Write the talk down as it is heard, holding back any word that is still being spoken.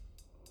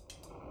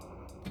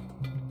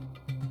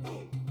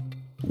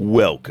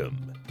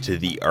Welcome to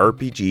the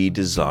RPG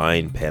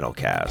Design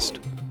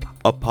Panelcast,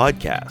 a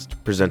podcast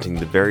presenting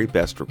the very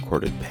best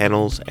recorded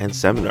panels and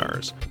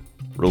seminars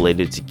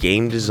related to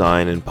game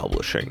design and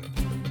publishing.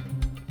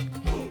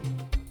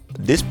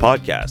 This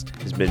podcast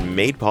has been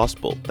made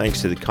possible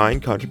thanks to the kind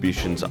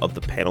contributions of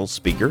the panel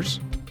speakers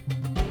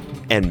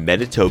and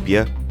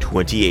Metatopia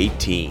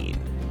 2018.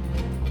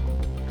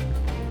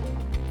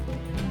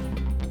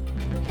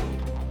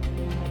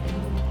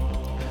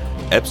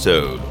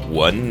 Episode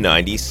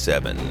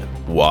 197,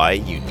 Why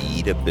You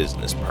Need a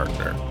Business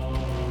Partner.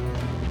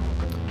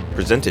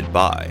 Presented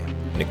by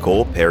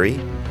Nicole Perry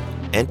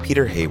and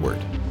Peter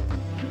Hayward.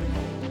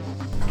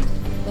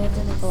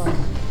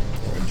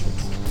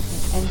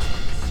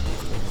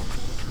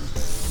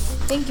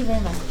 Thank you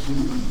very much.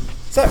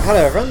 So,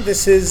 hello everyone.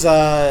 This is,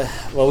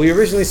 we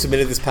originally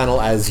submitted this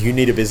panel as You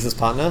Need a Business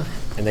Partner,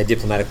 and they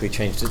diplomatically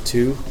changed it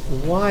to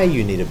Why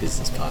You Need a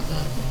Business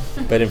Partner.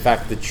 But in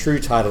fact, the true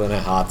title in our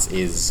hearts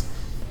is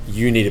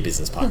You Need a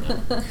Business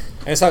Partner. And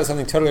we started with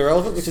something totally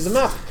irrelevant, which is a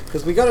map,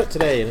 because we got it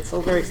today, and it's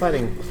all very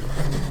exciting.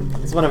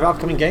 It's one of our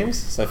upcoming games,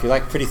 so if you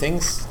like pretty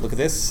things, look at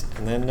this,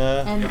 and then...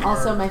 and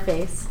also my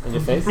face. And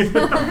your face. It's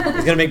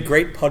going to make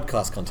great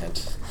podcast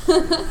content.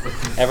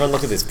 Everyone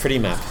look at this pretty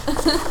map.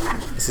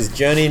 This is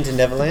Journey into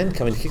Neverland,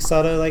 coming to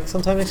Kickstarter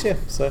sometime next year,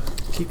 so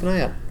keep an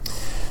eye out.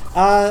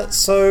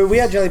 So we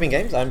are Jellybean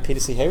Games. I'm Peter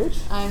C. Hayward.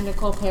 I'm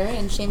Nicole Perry,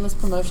 and shameless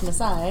promotion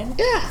aside.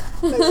 Yeah,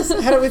 they just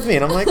had it with me,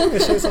 and I'm like, I'm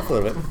going to show this off a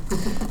little bit.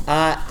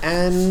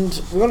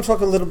 And we want to talk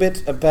a little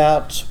bit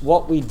about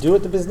what we do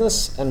at the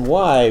business and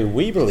why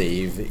we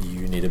believe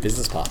you need a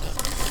business partner.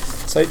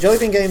 So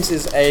Jellybean Games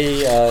is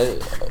a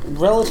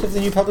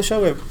relatively new publisher.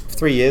 We're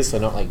 3 years, so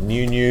not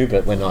new,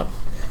 but we're not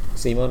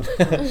Simon.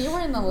 You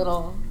were in the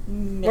little.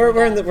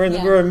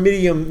 We're a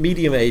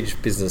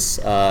medium-aged business,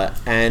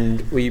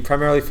 and we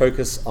primarily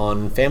focus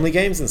on family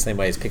games in the same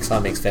way as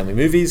Pixar makes family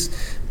movies.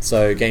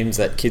 So games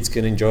that kids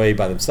can enjoy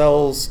by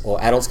themselves,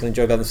 or adults can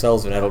enjoy by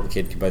themselves, and an adult and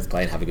kid can both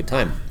play and have a good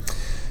time.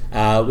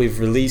 We've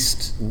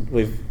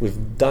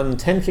done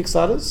 10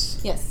 Kickstarters.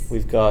 Yes.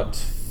 We've got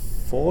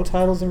 4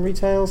 titles in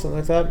retail, something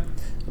like that.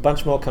 A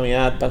bunch more coming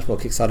out, a bunch more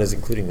Kickstarters,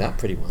 including that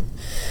pretty one.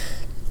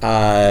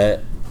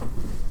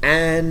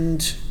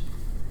 And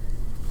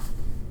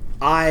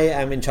I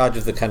am in charge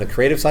of the kind of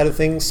creative side of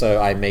things,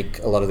 so I make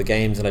a lot of the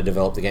games and I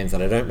develop the games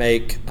that I don't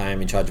make.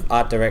 I'm in charge of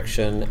art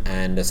direction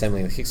and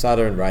assembling the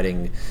Kickstarter and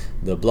writing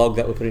the blog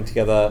that we're putting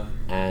together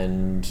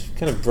and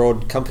kind of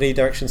broad company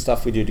direction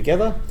stuff we do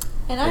together.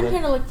 And I'm here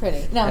to look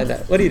pretty. No.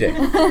 What do you do?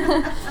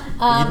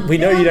 We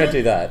know you don't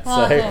do that.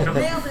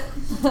 Nailed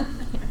it.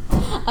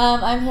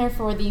 I'm here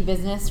for the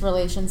business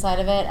relations side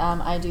of it.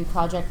 I do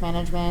project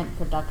management,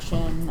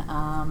 production.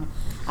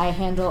 I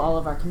handle all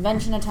of our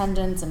convention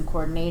attendance and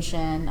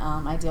coordination.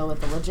 I deal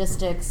with the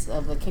logistics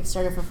of the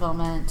Kickstarter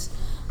fulfillment.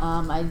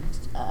 I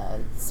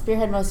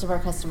spearhead most of our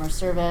customer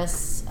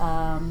service.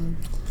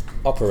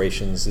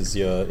 Operations is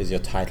your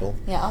title.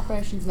 Yeah,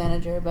 operations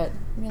manager, but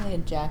really a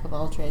jack of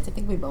all trades. I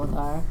think we both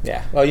are.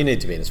 Yeah, well, you need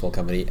to be in a small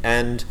company.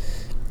 And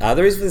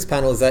the reason for this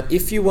panel is that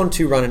if you want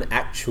to run an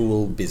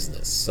actual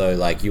business, so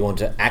you want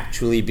to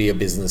actually be a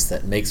business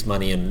that makes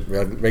money and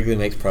regularly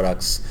makes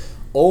products,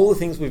 all the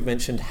things we've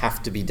mentioned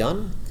have to be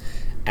done,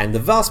 and the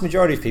vast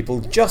majority of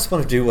people just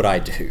want to do what I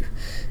do.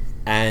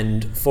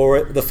 And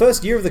for the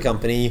first year of the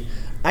company,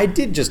 I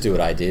did just do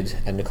what I did,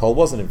 and Nicole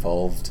wasn't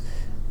involved,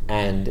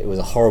 and it was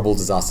a horrible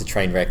disaster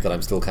train wreck that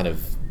I'm still kind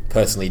of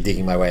personally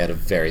digging my way out of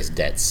various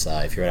debts.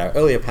 If you're at our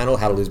earlier panel,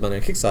 How to Lose Money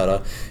on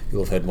Kickstarter,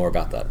 you'll have heard more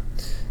about that.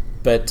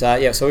 But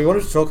so we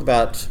wanted to talk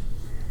about,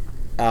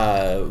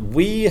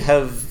 we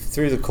have,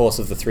 through the course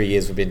of the 3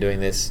 years we've been doing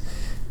this,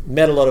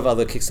 met a lot of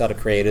other Kickstarter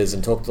creators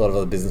and talked to a lot of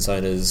other business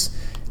owners,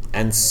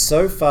 and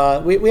so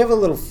far we have a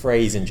little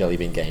phrase in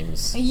Jellybean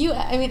Games.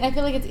 I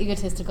feel like it's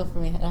egotistical for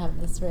me to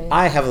have this phrase.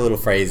 I have a little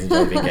phrase in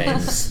Jellybean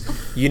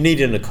Games. You need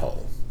a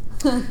Nicole.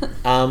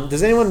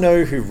 Does anyone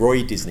know who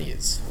Roy Disney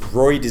is?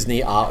 Roy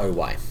Disney,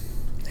 R-O-Y.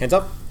 Hands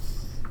up?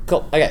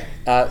 Cool. Okay.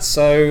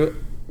 So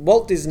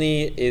Walt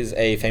Disney is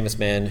a famous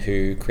man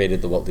who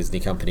created the Walt Disney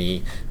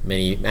Company,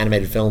 many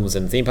animated films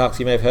and theme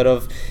parks you may have heard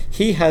of.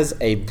 He has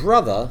a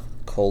brother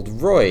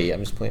called Roy. I'm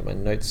just pulling up my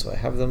notes so I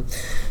have them.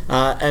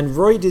 And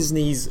Roy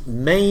Disney's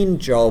main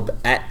job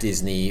at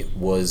Disney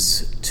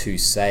was to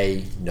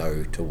say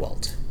no to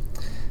Walt.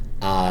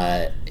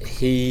 I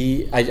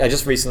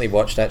just recently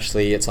watched,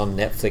 actually, it's on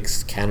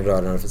Netflix Canada, I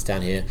don't know if it's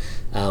down here,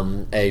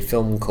 a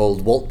film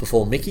called Walt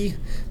Before Mickey,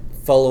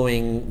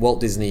 following Walt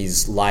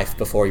Disney's life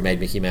before he made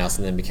Mickey Mouse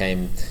and then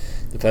became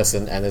the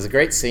person. And there's a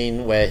great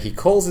scene where he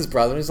calls his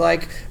brother and he's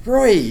like,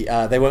 Roy,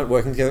 they weren't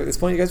working together at this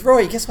point. He goes,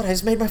 Roy, guess what? I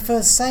just made my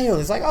first sale.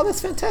 He's like, oh,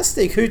 that's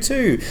fantastic. Who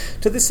to?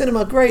 To the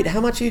cinema. Great.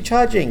 How much are you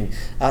charging?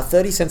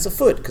 30 cents a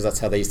foot, because that's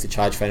how they used to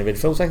charge for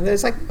animated films back then.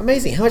 It's like,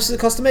 amazing. How much does it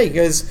cost to make? He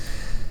goes,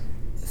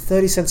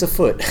 30 cents a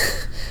foot.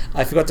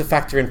 I forgot to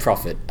factor in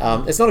profit.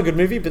 It's not a good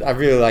movie, but I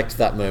really liked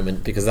that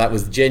moment because that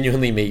was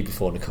genuinely me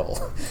before Nicole.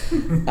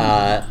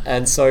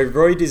 And so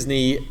Roy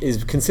Disney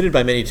is considered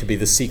by many to be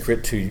the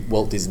secret to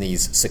Walt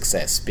Disney's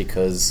success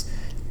because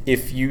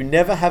if you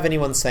never have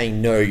anyone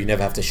saying no, you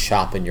never have to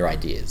sharpen your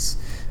ideas.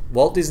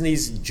 Walt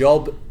Disney's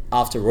job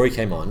after Roy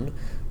came on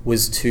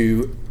was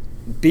to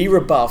be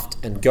rebuffed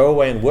and go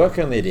away and work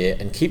on the idea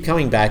and keep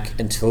coming back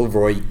until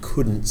Roy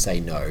couldn't say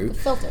no.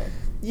 Filter.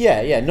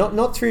 Yeah,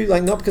 not through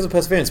not because of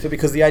perseverance, but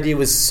because the idea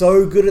was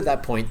so good at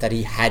that point that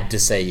he had to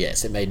say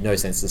yes. It made no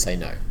sense to say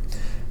no.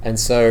 And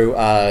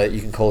so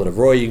you can call it a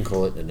Roy, you can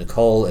call it a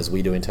Nicole, as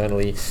we do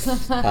internally.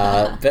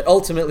 But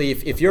ultimately,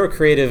 if you're a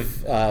creative,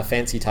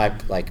 fancy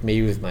type like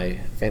me with my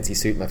fancy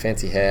suit, my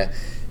fancy hair,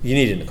 you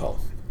need a Nicole.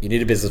 You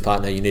need a business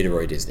partner, you need a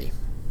Roy Disney.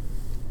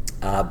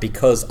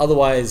 Because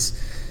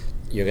otherwise,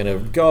 you're going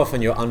to go off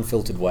on your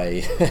unfiltered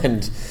way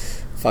and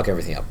fuck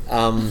everything up.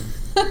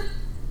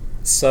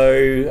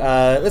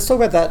 So let's talk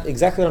about that,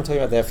 exactly what I'm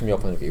talking about there from your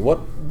point of view.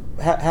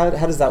 How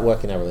does that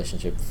work in our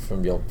relationship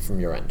from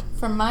your end?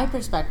 From my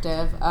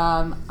perspective,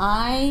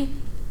 I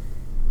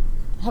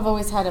have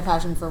always had a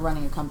passion for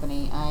running a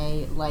company.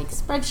 I like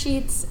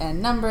spreadsheets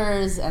and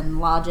numbers and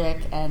logic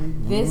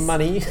and this...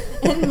 Money.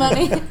 And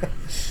money.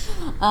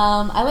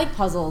 I like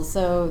puzzles,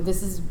 so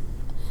this is...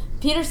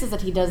 Peter says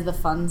that he does the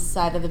fun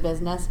side of the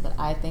business, but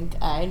I think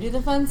I do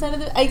the fun side of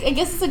the... I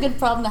guess it's a good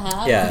problem to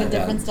have. Yeah, it's a good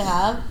difference to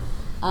have.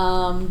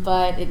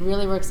 But it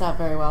really works out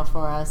very well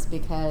for us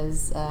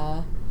because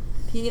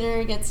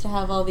Peter gets to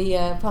have all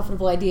the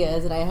profitable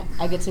ideas, and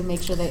I get to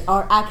make sure they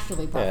are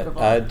actually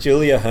profitable.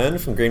 Julia Hearn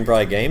from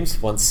Greenbrier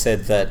Games once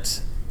said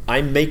that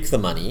I make the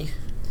money,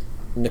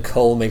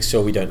 Nicole makes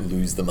sure we don't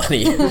lose the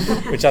money,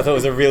 which I thought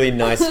was a really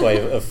nice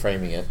way of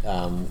framing it.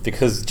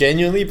 Because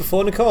genuinely,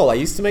 before Nicole, I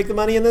used to make the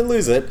money and then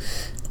lose it,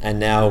 and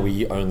now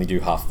we only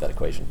do half of that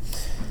equation.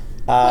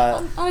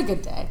 On a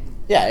good day.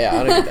 Yeah,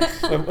 on a good day,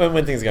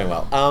 when things are going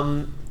well.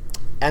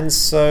 And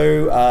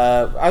so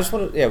I just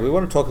want to, we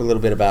want to talk a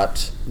little bit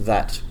about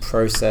that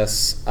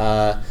process.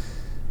 I'm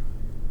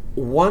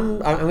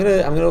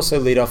gonna also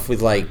lead off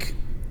with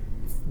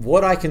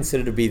what I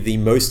consider to be the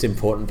most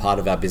important part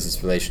of our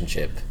business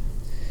relationship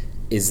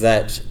is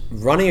that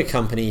running a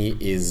company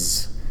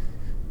it's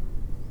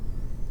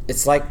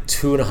like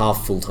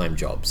 2.5 full-time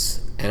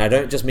jobs. And I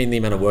don't just mean the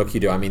amount of work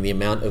you do, I mean the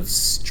amount of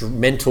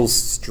mental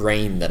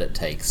strain that it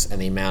takes and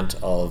the amount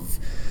of...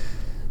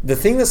 The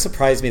thing that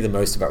surprised me the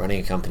most about running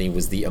a company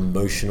was the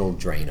emotional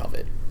drain of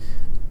it.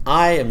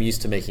 I am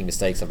used to making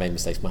mistakes. I've made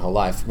mistakes my whole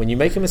life. When you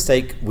make a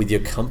mistake with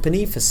your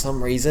company, for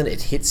some reason,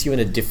 it hits you in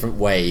a different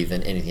way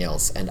than anything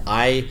else. And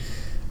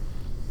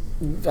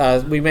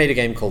we made a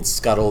game called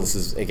Scuttle. This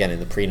is, again, in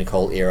the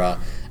pre-Nicole era.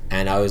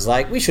 And I was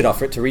like, we should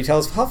offer it to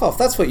retailers for half off.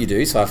 That's what you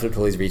do. So I offered it to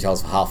all these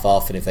retailers for half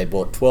off. And if they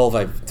bought 12,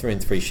 I threw in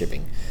 3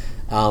 shipping.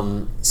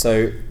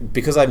 So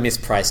because I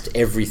mispriced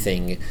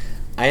everything,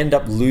 I ended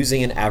up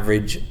losing an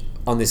average...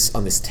 On this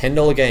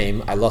 $10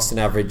 game, I lost an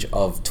average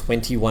of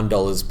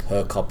 $21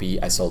 per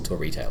copy I sold to a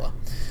retailer,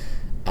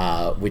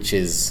 which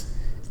is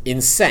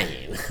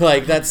insane.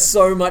 That's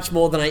so much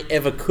more than I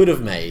ever could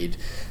have made.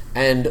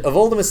 And of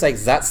all the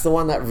mistakes, that's the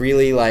one that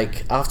really,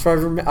 after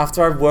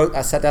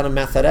I sat down and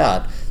mapped that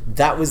out,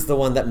 that was the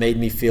one that made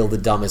me feel the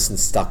dumbest and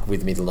stuck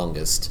with me the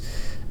longest.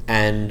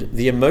 And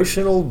the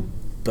emotional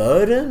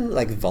burden,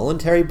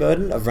 voluntary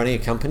burden of running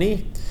a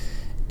company,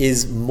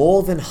 is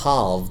more than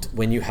halved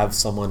when you have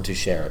someone to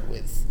share it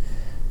with.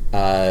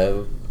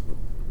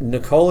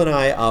 Nicole and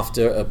I,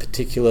 after a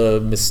particular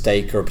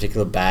mistake or a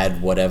particular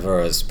bad whatever,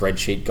 a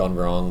spreadsheet gone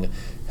wrong,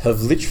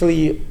 have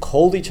literally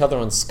called each other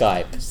on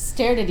Skype.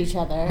 Stared at each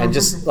other. And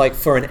just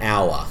for an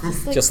hour,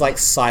 just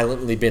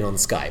silently been on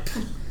Skype.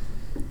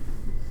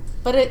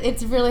 But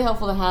it's really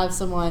helpful to have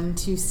someone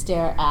to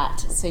stare at,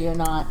 so you're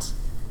not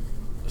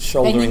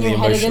shouldering the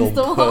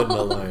emotional burden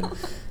alone.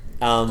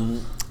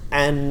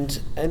 And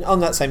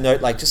on that same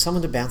note, just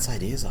someone to bounce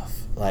ideas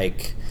off.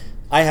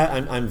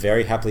 I'm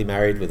very happily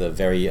married with a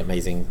very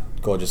amazing,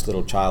 gorgeous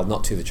little child.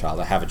 Not to the child,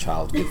 I have a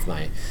child with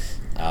my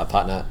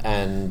partner,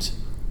 and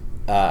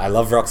I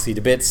love Roxy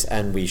to bits,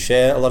 and we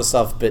share a lot of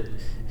stuff. But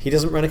he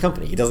doesn't run a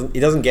company. He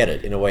doesn't get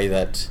it in a way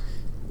that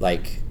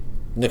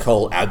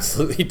Nicole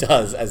absolutely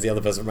does as the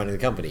other person running the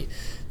company.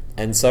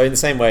 And so in the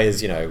same way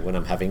as when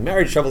I'm having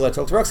marriage troubles, I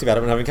talk to Roxy about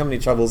it. When I'm having company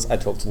troubles, I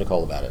talk to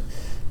Nicole about it.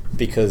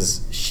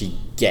 Because she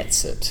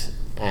gets it,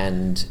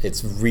 and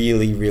it's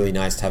really, really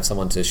nice to have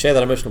someone to share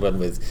that emotional burden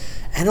with,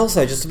 and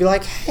also just to be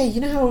like, hey,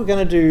 you know how we're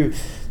going to do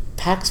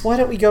PAX? Why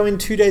don't we go in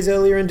 2 days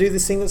earlier and do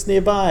this thing that's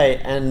nearby?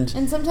 And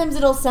sometimes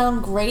it'll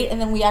sound great, and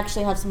then we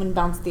actually have someone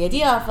bounce the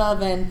idea off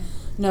of, and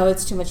no,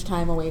 it's too much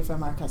time away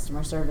from our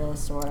customer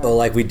service, or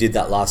we did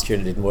that last year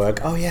and it didn't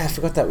work. Oh yeah, I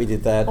forgot that we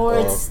did that. Or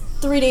it's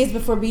 3 days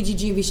before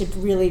BGG, we should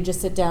really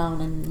just sit down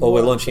and... Or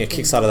we're launching a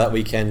Kickstarter that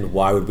weekend,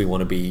 why would we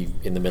want to be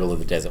in the middle of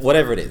the desert?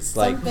 Whatever it is.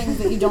 Some things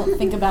that you don't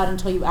think about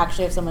until you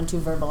actually have someone to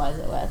verbalize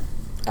it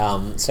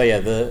with. So yeah,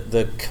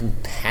 the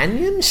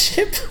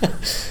companionship,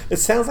 it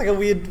sounds like a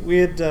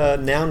weird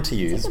noun to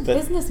use. It's like a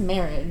business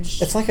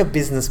marriage. It's like a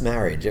business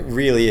marriage, it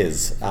really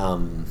is.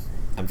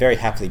 I'm very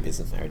happily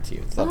business married to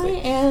you. It's lovely.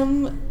 I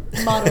am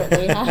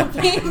moderately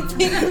happy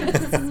being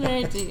business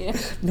married to you.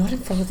 Not in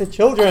front of the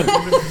children.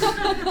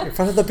 In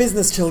front of the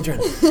business children.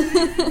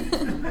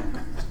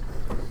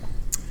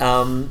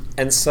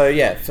 And so,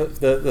 yeah, for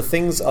the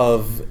things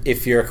of,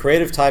 if you're a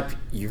creative type,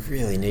 you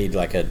really need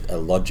like a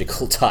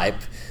logical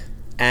type,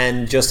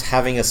 and just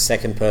having a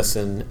second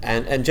person.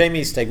 And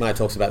Jamie Stegmaier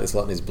talks about this a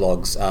lot in his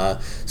blogs.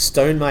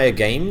 Stonemaier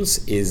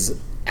Games is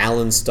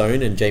Alan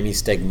Stone and Jamie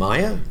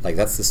Stegmaier. Like,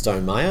 that's the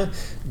Stonemaier.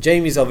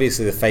 Jamie's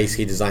obviously the face.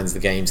 He designs the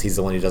games. He's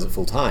the one who does it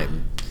full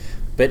time.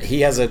 But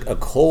he has a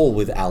call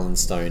with Alan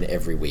Stone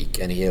every week,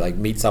 and he like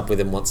meets up with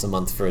him once a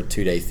month for a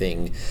 2-day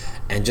thing.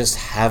 And just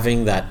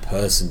having that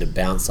person to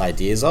bounce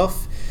ideas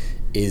off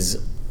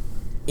is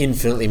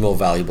infinitely more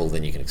valuable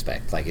than you can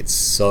expect. Like, it's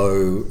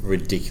so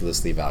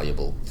ridiculously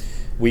valuable.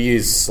 We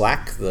use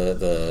Slack,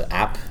 the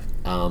app,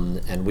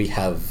 and we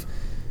have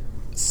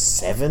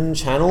 7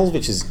 channels,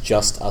 which is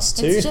just us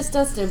two. It's just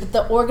us two, but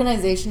the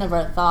organization of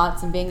our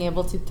thoughts and being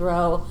able to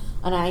throw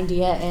an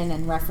idea in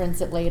and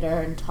reference it later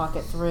and talk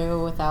it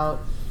through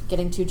without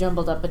getting too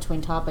jumbled up between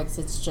topics,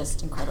 it's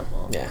just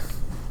incredible. Yeah.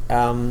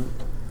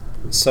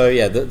 So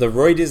yeah, the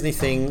Roy Disney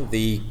thing,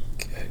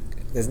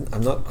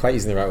 I'm not quite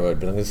using the right word,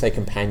 but I'm going to say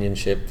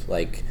companionship,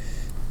 like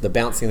the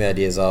bouncing the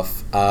ideas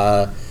off.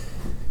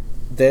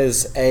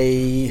 There's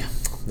I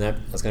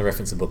was going to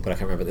reference a book, but I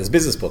can't remember. There's a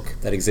business book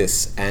that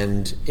exists,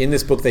 and in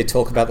this book they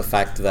talk about the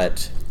fact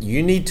that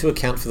you need to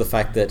account for the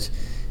fact that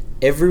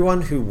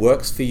everyone who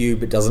works for you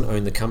but doesn't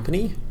own the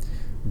company,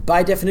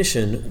 by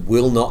definition,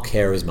 will not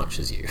care as much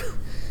as you.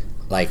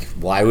 Like,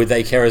 why would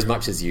they care as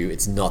much as you?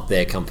 It's not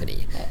their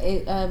company.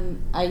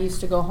 I used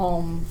to go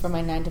home from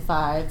my 9 to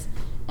 5,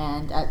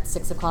 and at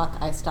 6 o'clock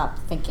I stopped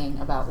thinking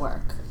about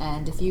work.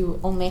 And if you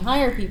only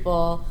hire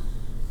people,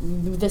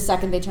 the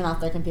second they turn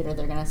off their computer,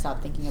 they're going to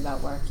stop thinking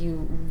about work.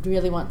 You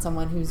really want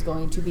someone who's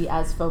going to be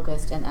as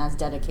focused and as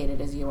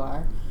dedicated as you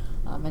are,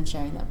 and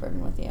sharing that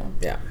burden with you.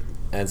 Yeah.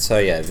 And so,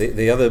 yeah,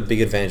 the other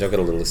big advantage, I've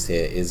got a little list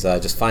here, is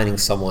just finding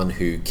someone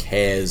who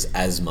cares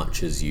as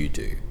much as you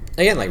do.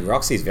 Again, like,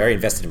 Roxy's very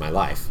invested in my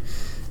life,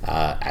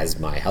 as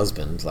my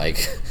husband.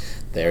 Like,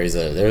 there is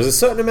a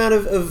certain amount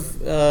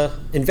of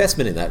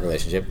investment in that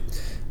relationship,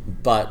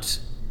 but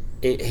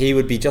he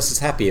would be just as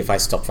happy if I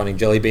stopped running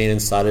Jelly Bean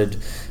and started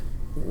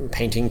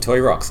painting Toy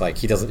Rocks. Like,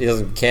 he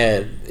doesn't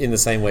care in the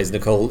same ways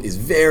Nicole is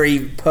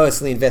very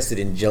personally invested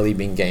in Jelly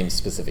Bean games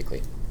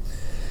specifically.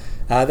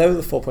 Those were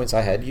the 4 points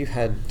I had. You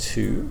had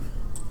 2.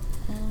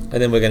 And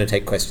then we're going to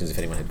take questions if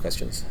anyone had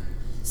questions.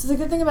 So the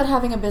good thing about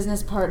having a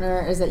business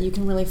partner is that you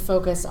can really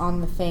focus on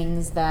the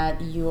things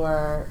that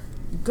you're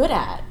good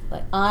at.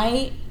 Like,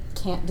 I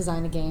can't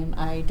design a game.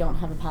 I don't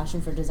have a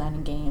passion for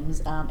designing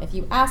games. If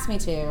you asked me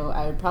to,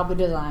 I would probably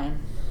design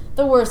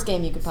the worst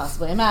game you could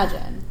possibly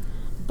imagine.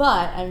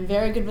 But I'm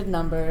very good with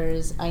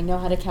numbers. I know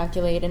how to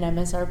calculate an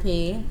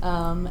MSRP,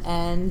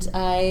 and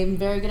I'm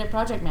very good at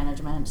project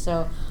management.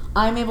 So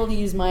I'm able to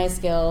use my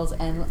skills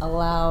and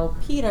allow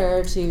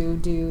Peter to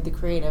do the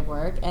creative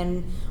work,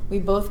 and we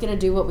both get to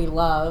do what we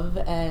love.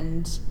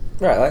 And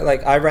right,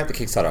 like I write the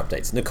Kickstarter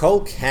updates.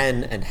 Nicole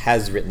can and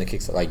has written the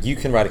Kickstarter. Like, you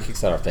can write a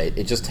Kickstarter update.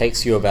 It just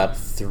takes you about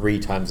 3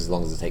 times as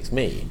long as it takes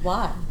me.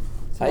 Why?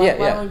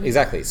 Yeah,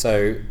 exactly.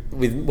 So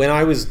when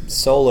I was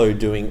solo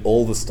doing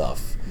all the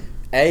stuff,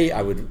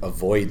 I would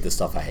avoid the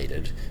stuff I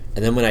hated.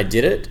 And then when I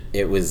did it,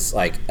 it was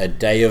like a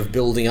day of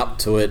building up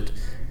to it,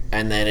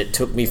 and then it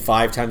took me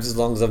 5 times as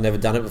long as I've never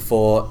done it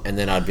before, and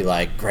then I'd be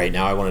like, great,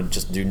 now I want to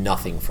just do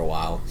nothing for a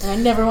while. And I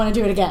never want to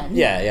do it again.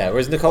 Yeah.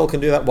 Whereas Nicole can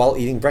do that while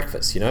eating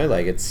breakfast, you know?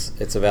 Like,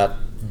 it's about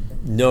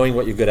knowing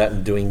what you're good at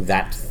and doing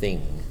that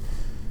thing.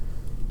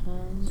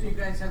 So you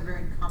guys have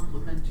very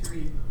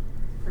complementary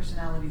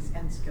personalities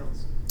and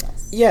skills.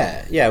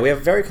 Yes. Yeah, we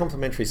have very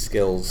complementary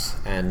skills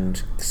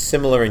and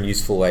similar in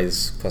useful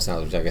ways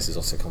personality, which I guess is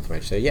also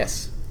complementary. So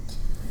yes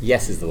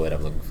is the word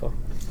I'm looking for.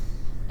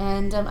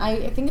 And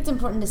I think it's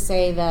important to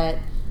say that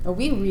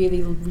we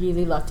really,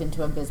 really lucked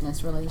into a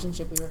business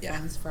relationship. We were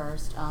friends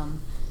first.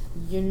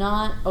 You're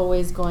not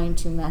always going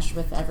to mesh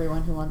with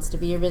everyone who wants to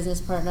be your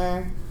business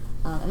partner,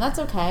 and that's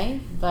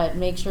okay. But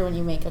make sure when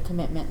you make a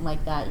commitment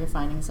like that, you're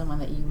finding someone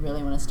that you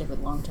really want to stick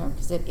with long term,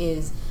 because it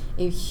is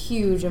a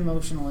huge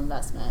emotional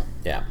investment.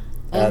 Yeah.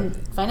 And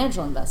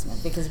financial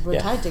investment, because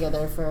we're tied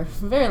together for a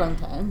very long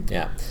time.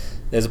 Yeah.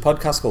 There's a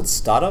podcast called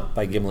Startup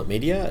by Gimlet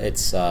Media.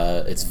 It's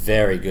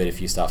very good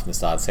if you start from the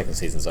start. The second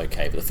season's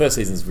okay, but the first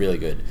season's really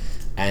good.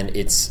 And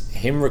it's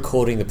him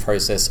recording the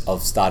process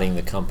of starting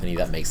the company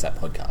that makes that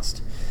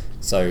podcast.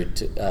 So,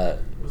 what's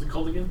it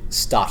called again?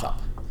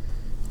 Startup,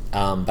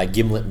 by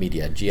Gimlet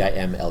Media,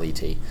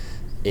 Gimlet.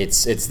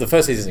 It's the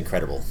first season's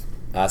incredible.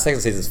 Second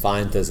season's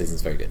fine. Third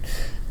season's very good.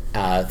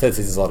 Third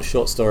season's a lot of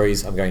short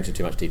stories. I'm going into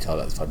too much detail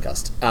about this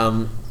podcast.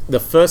 The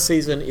first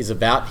season is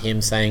about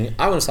him saying,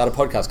 I want to start a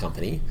podcast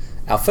company.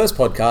 Our first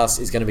podcast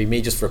is going to be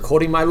me just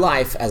recording my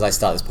life as I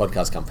start this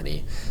podcast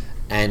company.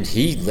 And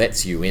he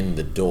lets you in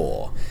the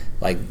door.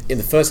 Like, in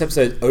the first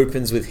episode, it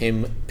opens with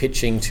him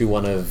pitching to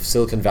one of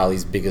Silicon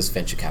Valley's biggest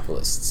venture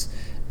capitalists.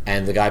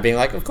 And the guy being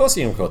like, of course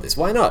you can record this.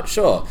 Why not?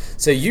 Sure.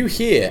 So you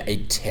hear a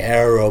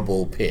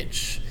terrible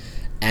pitch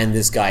and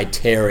this guy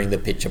tearing the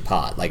pitch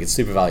apart. Like, it's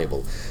super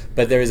valuable.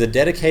 But there is a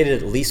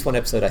dedicated, at least one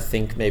episode, I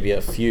think maybe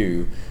a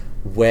few,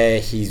 where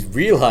he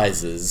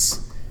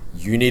realizes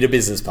you need a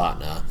business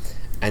partner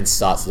and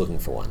starts looking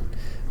for one.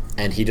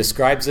 And he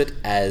describes it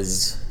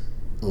as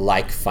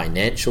like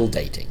financial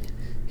dating.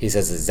 He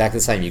says it's exactly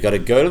the same. You got to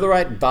go to the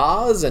right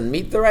bars and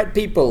meet the right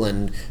people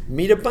and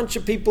meet a bunch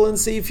of people and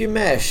see if you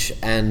mesh.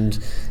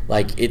 And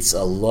like, it's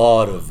a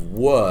lot of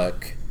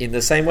work in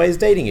the same way as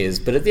dating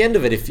is. But at the end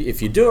of it,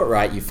 if you do it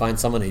right, you find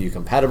someone who you're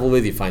compatible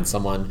with. You find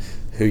someone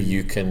who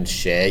you can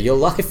share your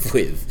life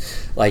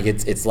with. Like,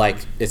 it's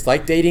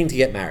like dating to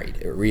get married.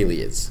 It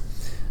really is.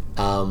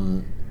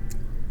 And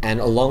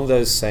along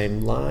those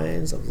same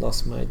lines, I've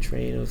lost my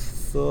train of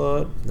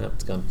thought. No,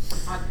 it's gone.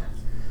 Podcast.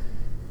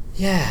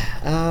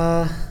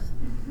 Yeah.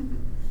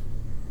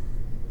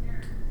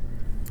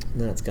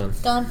 No, it's gone.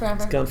 Gone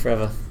forever. It's gone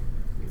forever.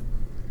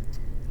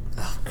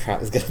 Oh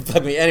crap! It's gonna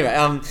bug me. Anyway,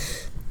 and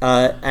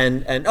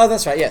oh,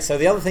 that's right. Yeah. So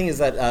the other thing is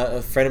that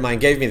a friend of mine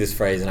gave me this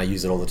phrase, and I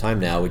use it all the time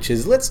now, which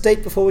is "Let's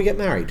date before we get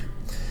married."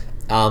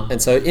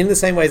 And so, in the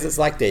same ways, it's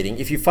like dating.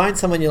 If you find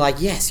someone you're like,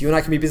 yes, you and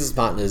I can be business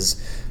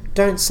partners,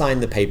 don't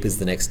sign the papers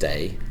the next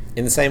day.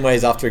 In the same way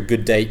as after a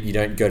good date, you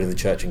don't go to the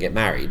church and get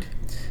married.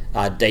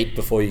 Date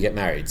before you get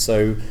married.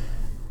 So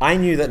I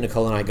knew that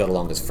Nicole and I got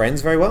along as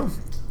friends very well.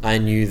 I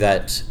knew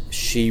that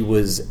she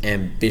was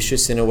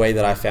ambitious in a way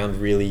that I found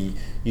really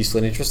useful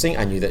and interesting.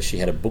 I knew that she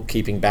had a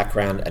bookkeeping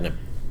background and a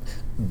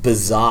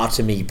bizarre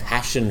to me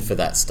passion for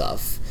that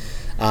stuff.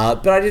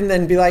 But I didn't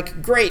then be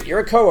like, great, you're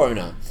a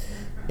co-owner.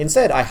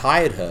 Instead, I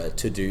hired her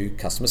to do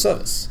customer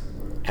service.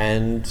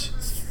 And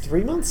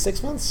 3 months,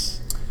 6 months?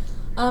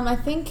 I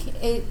think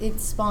it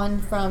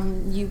spawned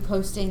from you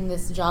posting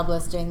this job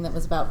listing that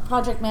was about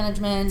project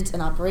management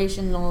and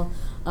operational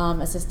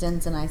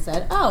assistance, and I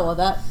said, oh, well,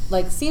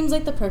 that seems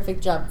like the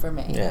perfect job for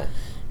me. Yeah.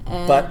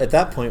 And But at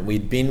that point,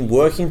 we'd been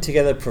working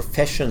together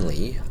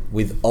professionally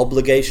with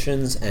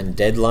obligations and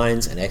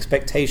deadlines and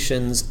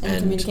expectations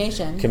And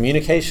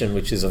communication,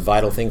 which is a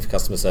vital thing for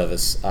customer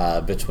service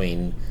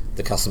between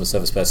the customer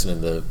service person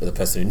and the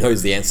person who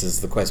knows the answers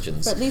to the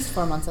questions. for at least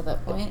 4 months at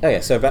that point.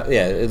 Okay, so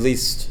at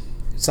least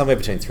somewhere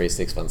between 3 to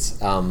 6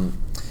 months.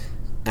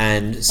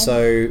 And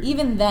so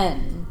Even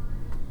then,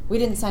 we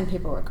didn't sign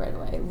paperwork right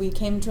away. We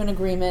came to an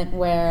agreement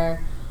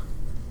where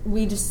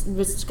we just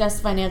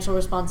discussed financial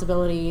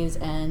responsibilities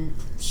and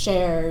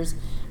shares,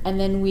 and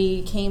then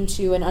we came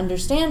to an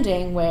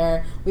understanding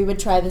where we would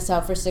try this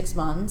out for 6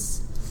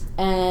 months,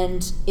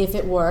 and if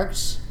it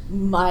worked,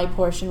 my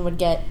portion would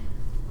get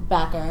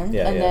back earned,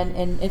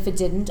 and if it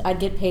didn't, I'd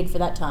get paid for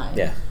that time.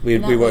 Yeah, we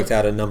worked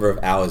out a number of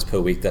hours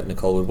per week that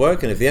Nicole would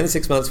work, and at the end of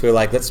 6 months, we were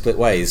like, let's split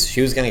ways. She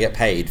was going to get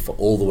paid for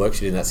all the work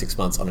she did in that 6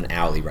 months on an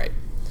hourly rate.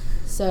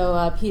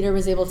 So Peter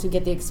was able to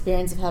get the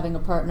experience of having a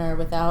partner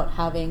without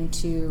having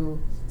to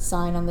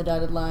sign on the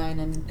dotted line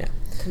and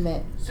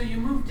commit. So you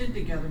moved in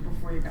together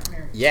before you got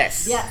married?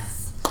 Yes.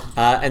 Yes.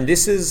 And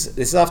this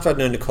is after I'd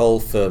known Nicole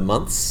for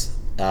months,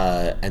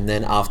 and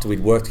then after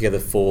we'd worked together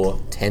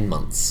for 10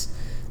 months.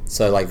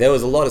 So there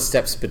was a lot of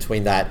steps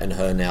between that and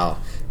her now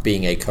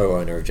being a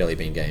co-owner of Jelly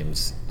Bean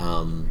Games.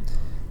 And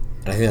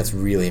I think that's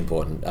really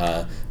important.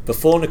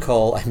 Before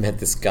Nicole, I met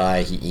this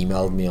guy. He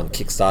emailed me on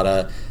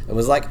Kickstarter and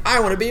was like, I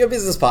want to be your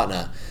business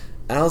partner.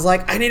 And I was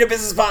like, I need a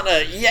business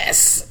partner,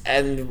 yes!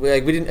 And we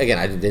didn't, again,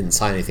 I didn't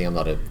sign anything, I'm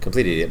not a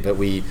complete idiot, but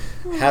we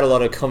had a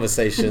lot of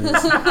conversations.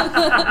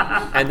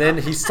 And then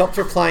he stopped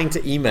replying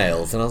to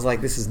emails, and I was like,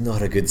 this is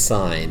not a good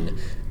sign.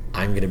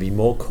 I'm going to be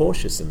more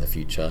cautious in the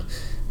future.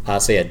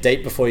 So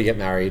date before you get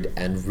married,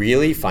 and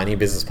really finding a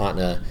business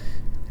partner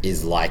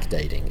is like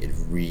dating. It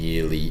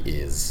really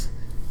is.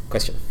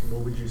 Question?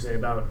 What would you say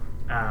about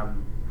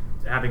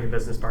having a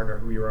business partner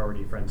who you're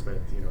already friends with,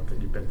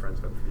 that you've been friends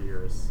with for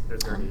years?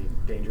 Is there any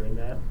danger in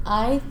that?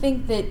 I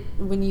think that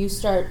when you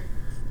start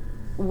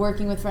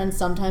working with friends,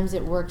 sometimes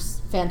it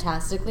works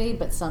fantastically,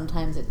 but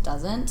sometimes it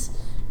doesn't.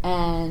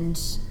 And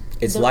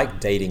it's like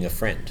dating a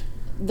friend.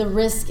 The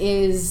risk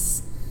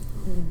is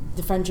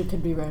the friendship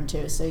could be ruined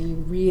too. So you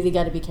really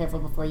got to be careful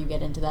before you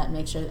get into that and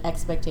make sure that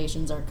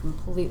expectations are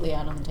completely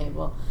out on the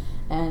table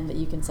and that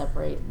you can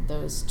separate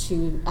those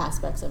two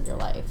aspects of your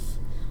life.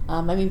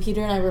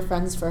 Peter and I were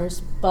friends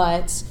first,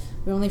 but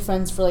we were only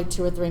friends for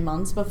 2 or 3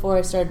 months before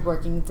I started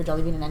working for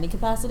Jelly Bean in any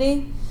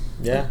capacity.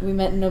 Yeah. We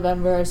met in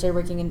November. I started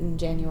working in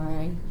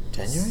January.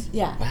 January?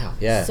 Yeah. Wow.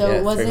 Yeah. So it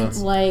 3 wasn't months.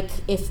 like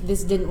if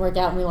this didn't work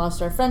out and we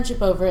lost our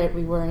friendship over it,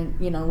 we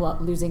weren't,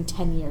 losing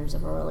 10 years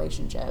of a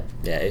relationship.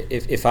 Yeah.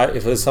 If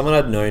it was someone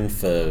I'd known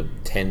for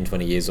 10,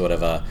 20 years or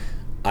whatever,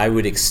 I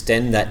would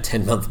extend that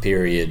 10-month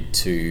period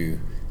to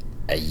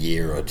a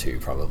year or two,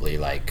 probably.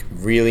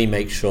 Really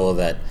make sure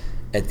that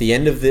at the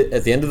end of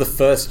the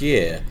first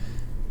year,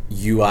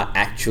 you are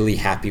actually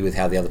happy with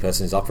how the other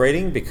person is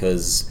operating,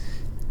 because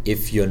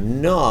if you're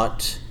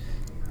not,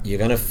 you're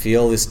going to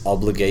feel this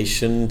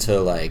obligation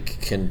to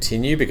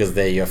continue because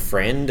they're your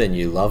friend and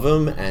you love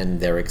them and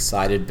they're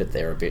excited but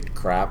they're a bit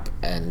crap,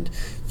 and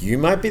you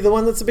might be the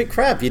one that's a bit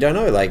crap. You don't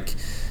know.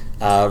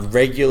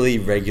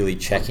 Regularly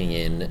checking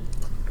in.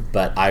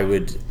 But I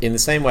would, in the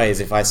same way as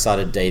if I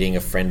started dating a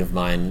friend of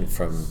mine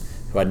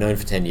who I'd known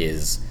for 10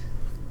 years,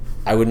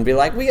 I wouldn't be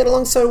like, we get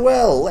along so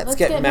well, let's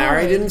get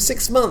married in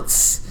 6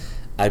 months.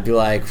 I'd be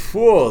like,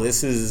 whoa,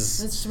 this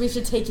is... We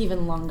should take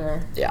even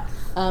longer. Yeah.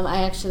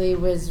 I actually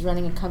was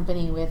running a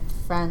company with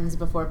friends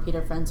before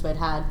Peter Friendswood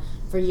had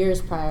for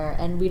years prior,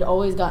 and we'd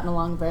always gotten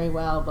along very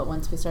well, but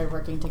once we started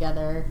working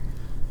together...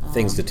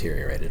 things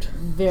deteriorated.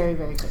 Very,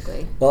 very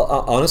quickly. Well,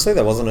 honestly,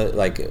 there wasn't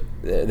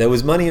there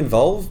was money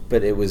involved,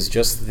 but it was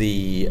just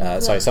the...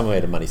 sorry, someone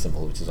made a money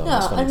symbol, which is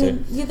almost funny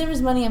too. Yeah, there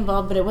was money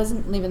involved, but it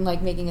wasn't even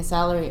like making a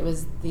salary. It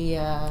was the...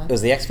 It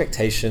was the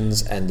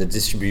expectations and the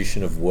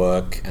distribution of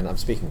work, and I'm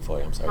speaking for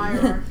you, I'm sorry.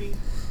 Hierarchy.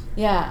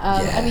 Yeah,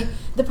 I mean,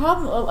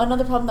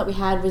 another problem that we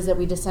had was that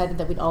we decided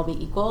that we'd all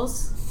be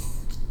equals,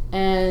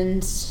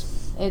 and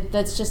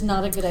that's just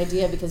not a good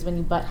idea, because when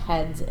you butt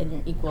heads and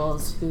you're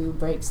equals, who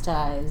breaks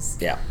ties?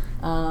 Yeah.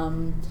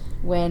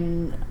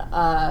 When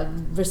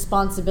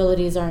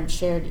responsibilities aren't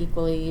shared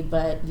equally,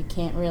 but you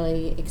can't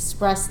really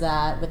express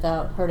that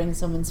without hurting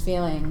someone's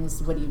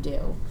feelings, what do you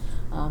do?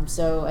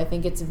 So I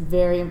think it's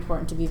very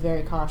important to be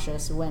very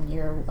cautious when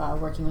you're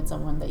working with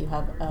someone that you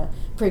have a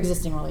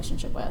pre-existing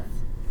relationship with.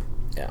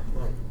 Yeah.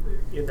 Well,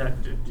 in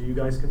that, do you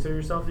guys consider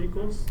yourselves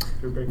equals?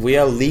 We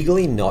are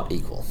legally not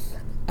equal.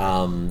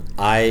 I'd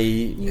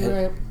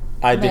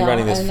been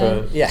running this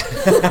for... Yeah.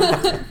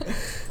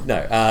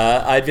 No,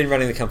 I'd been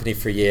running the company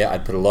for a year.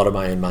 I'd put a lot of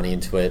my own money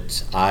into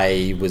it.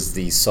 I was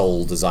the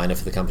sole designer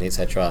for the company,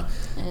 etc.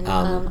 And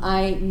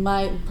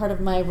part of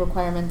my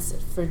requirements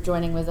for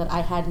joining was that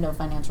I had no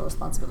financial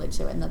responsibility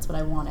to it, and that's what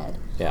I wanted.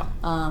 Yeah.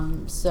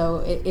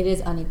 So it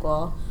is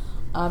unequal.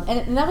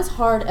 And that was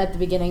hard at the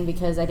beginning,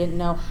 because I didn't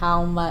know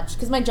how much...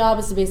 Because my job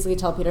is to basically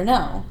tell Peter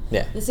no.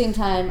 Yeah. At the same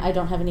time, I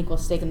don't have an equal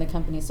stake in the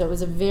company. So it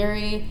was a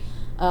very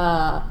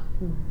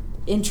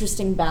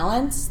interesting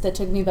balance that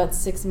took me about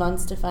 6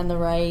 months to find the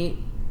right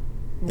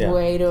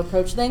way to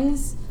approach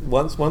things.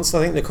 Once I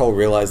think Nicole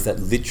realized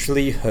that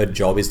literally her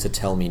job is to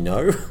tell me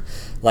no,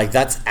 like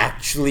that's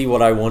actually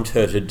what I want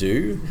her to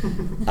do,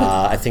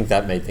 I think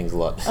that made things a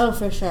lot. Oh,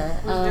 for sure.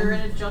 Was there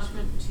an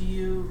adjustment to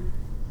you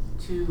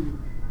to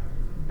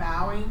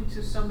bowing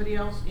to somebody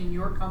else in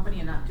your company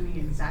and not doing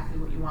exactly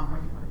what you want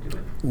when you want to do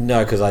it?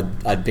 No, because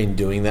I'd been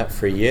doing that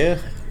for a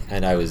year,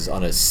 and I was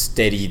on a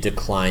steady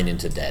decline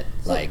into debt.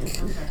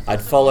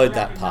 I'd followed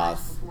that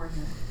path.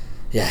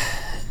 Yeah.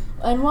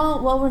 And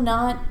while we're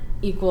not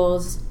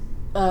equals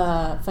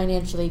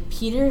financially,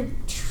 Peter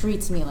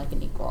treats me like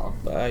an equal.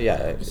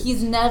 Yeah.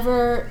 He's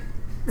never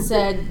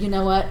said, you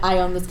know what, I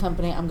own this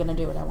company, I'm going to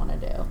do what I want to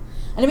do.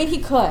 And I mean, he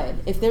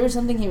could. If there was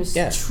something he was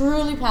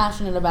truly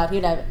passionate about,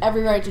 he'd have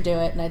every right to do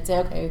it. And I'd say,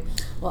 okay,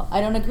 well,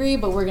 I don't agree,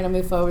 but we're going to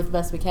move forward the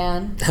best we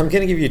can. I'm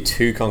going to give you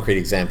 2 concrete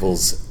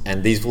examples,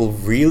 and these will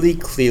really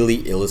clearly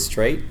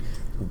illustrate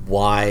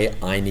why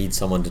I need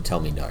someone to tell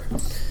me no.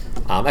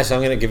 Actually,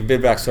 I'm going to give a bit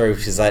of backstory,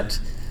 which is that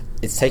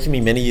it's taken me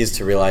many years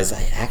to realize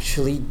I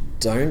actually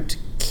don't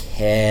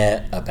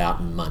care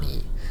about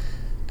money.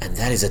 And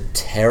that is a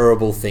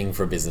terrible thing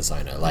for a business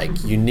owner.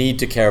 You need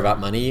to care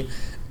about money.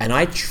 And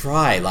I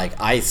try,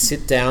 I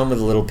sit down with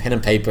a little pen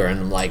and paper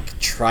and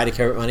try to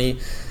care about money.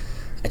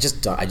 I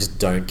just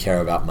don't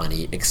care about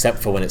money, except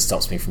for when it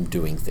stops me from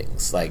doing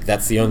things.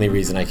 That's the only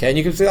reason I care. And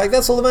you can say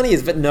that's all the money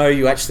is, but no,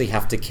 you actually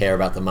have to care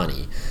about the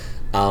money.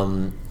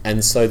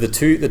 And so the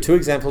two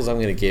examples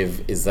I'm going to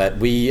give is that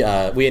we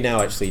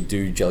now actually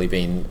do Jelly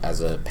Bean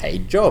as a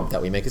paid job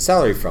that we make a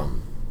salary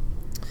from.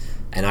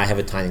 And I have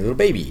a tiny little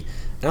baby.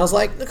 And I was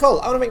like, Nicole,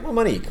 I want to make more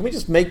money. Can we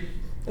just make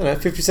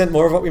 50%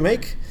 more of what we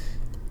make?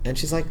 And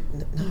she's like,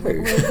 no.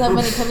 Where's that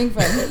money coming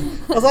from?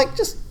 I was like,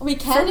 we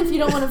can if you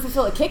don't want to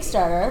fulfill a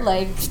Kickstarter,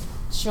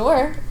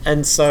 sure.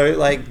 And so,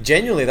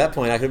 genuinely at that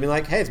point, I could have been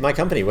like, hey, it's my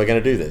company, we're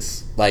going to do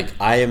this.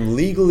 I am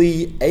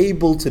legally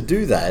able to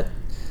do that.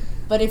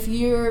 But if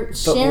you're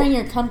sharing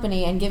your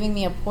company and giving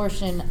me a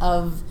portion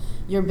of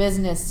your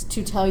business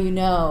to tell you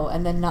no,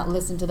 and then not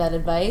listen to that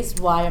advice,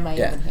 why am I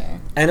even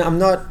here? And I'm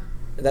not...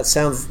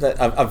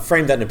 I've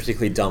framed that in a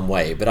particularly dumb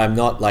way, but I'm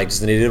not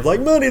just an idiot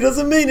of money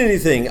doesn't mean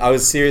anything. I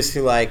was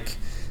seriously I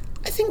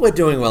think we're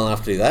doing well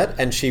enough to do that.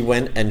 And she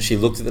went and she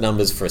looked at the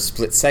numbers for a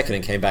split second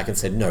and came back and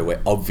said, no,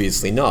 we're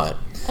obviously not.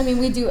 I mean,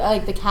 we do,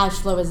 the cash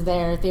flow is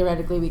there.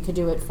 Theoretically, we could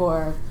do it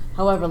for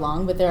however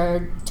long, but there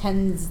are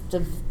tens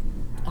of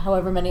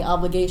however many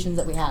obligations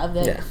that we have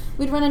that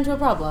we'd run into a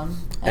problem.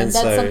 And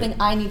that's something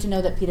I need to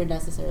know that Peter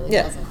necessarily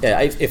doesn't. Yeah,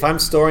 if I'm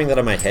storing that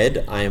in my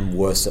head, I am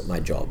worse at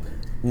my job.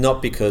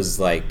 Not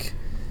because, I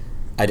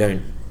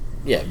don't...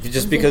 Yeah,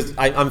 just because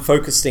I'm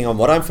focusing on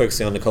what I'm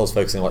focusing on, Nicole's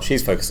focusing on what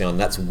she's focusing on.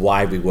 That's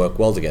why we work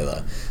well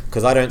together.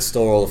 Because I don't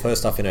store all of her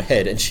stuff in her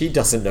head, and she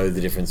doesn't know the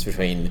difference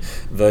between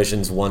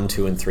versions 1,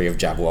 2, and 3 of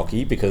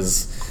Jabberwocky,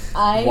 because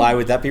why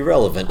would that be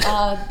relevant?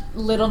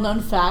 Little known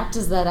fact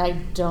is that I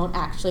don't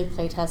actually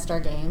play test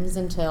our games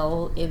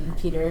until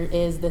Peter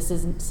says this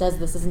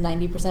is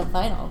 90%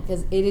 final,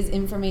 because it is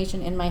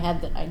information in my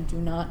head that I do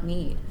not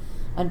need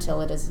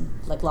until it is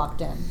locked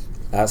in.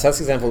 So that's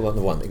example number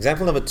 1.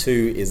 Example number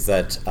 2 is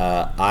that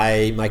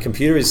my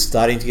computer is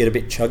starting to get a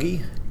bit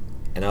chuggy,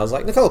 and I was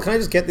like, Nicole, can I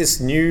just get this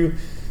new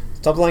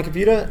top-of-the-line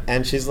computer?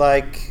 And she's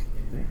like,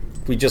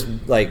 we just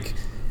like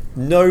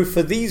no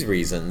for these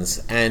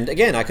reasons. And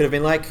again, I could have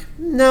been like,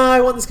 no,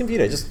 I want this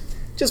computer.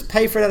 Just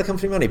pay for it out of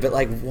company money. But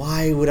like,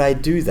 why would I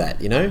do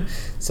that? You know?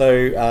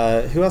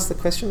 So who asked the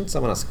question?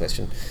 Someone asked the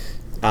question.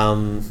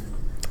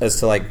 As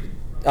to like,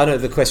 oh no,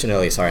 the question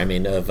earlier. Sorry, I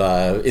mean,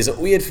 is it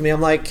weird for me?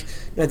 I'm like,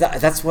 no,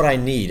 that's what I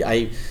need.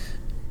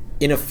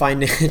 In a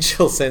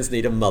financial sense,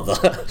 need a mother.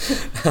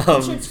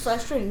 I'm sure it's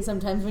frustrating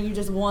sometimes when you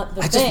just want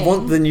the I thing. just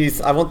want the new.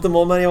 I want the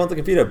more money. I want the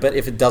computer. But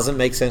if it doesn't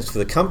make sense for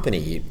the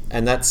company,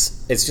 and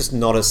it's just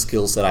not a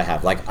skill set I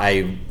have. Like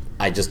I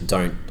just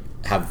don't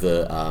have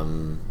the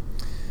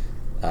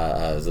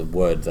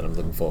word that I'm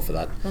looking for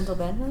that. Mental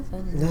bandwidth? I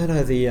don't know.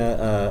 No,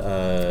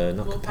 the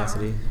not Willpower?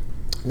 capacity.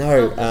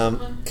 No,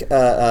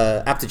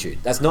 Self-discipline? aptitude.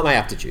 That's not my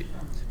aptitude.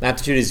 My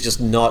aptitude is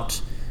just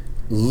not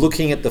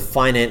looking at the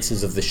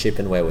finances of the ship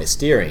and where we're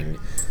steering.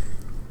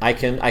 I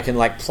can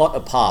like plot a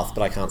path,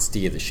 but I can't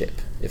steer the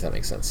ship, if that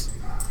makes sense.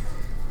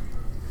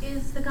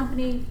 Is the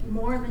company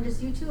more than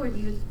just you two, or do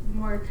you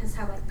more just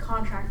have like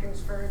contractors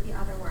for the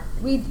other work?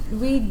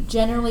 We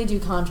generally do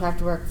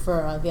contract work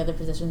for the other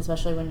positions,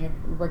 especially when you're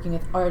working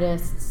with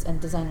artists and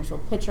designers who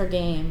will pitch our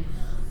game.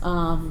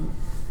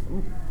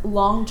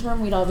 Long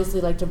term, we'd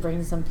obviously like to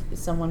bring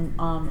someone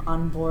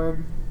on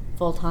board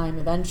full time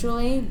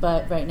eventually,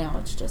 but right now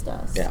it's just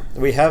us. Yeah,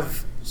 we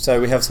have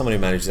someone who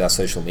manages our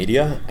social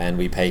media, and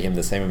we pay him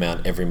the same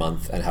amount every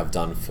month, and have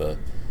done for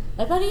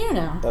About a year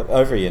now.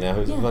 over a year now. It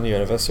was Yeah. 1 year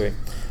anniversary.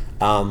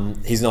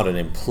 He's not an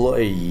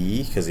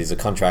employee because he's a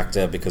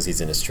contractor, because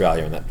he's in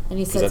Australia, and that And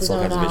he presents sets his all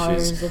own kinds of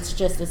hours. issues. It's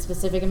just a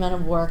specific amount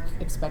of work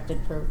expected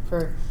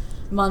per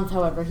month,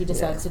 however he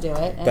decides to do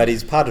it. And But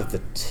he's part of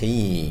the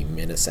team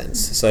in a sense.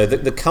 So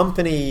the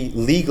company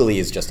legally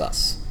is just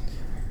us,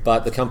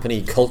 but the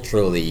company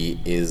culturally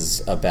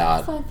is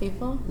about 5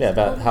 people.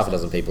 about half a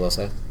dozen people or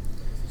so.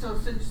 So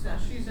since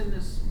she's in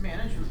this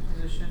management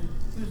position,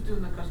 who's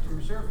doing the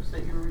customer service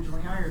that you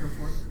originally hired her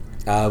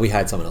for? We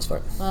hired someone else for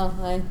it.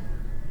 Well,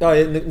 Oh,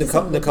 yeah,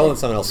 Nicole and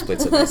someone else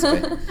splits it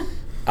basically.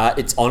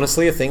 It's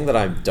honestly a thing that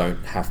I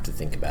don't have to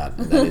think about,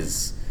 and that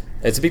is,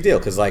 it's a big deal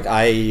because like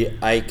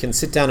I can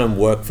sit down and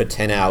work for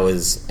 10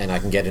 hours and I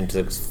can get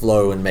into the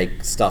flow and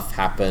make stuff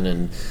happen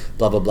and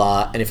blah blah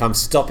blah. And if I'm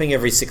stopping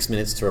every 6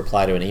 minutes to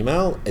reply to an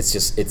email,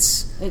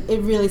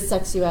 it really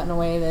sucks you out in a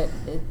way that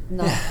it's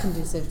not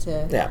conducive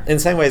to. yeah. In the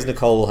same way as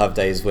Nicole will have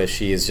days where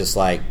she is just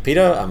like,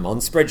 Peter, I'm on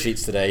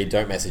spreadsheets today.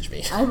 Don't message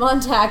me. I'm on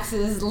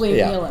taxes. Leave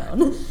Yeah. me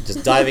alone.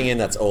 Just diving in.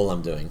 That's all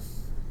I'm doing.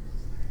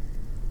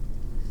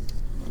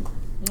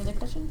 Any other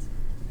questions?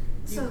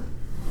 So,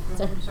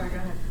 Sorry. I'm sorry, go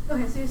ahead.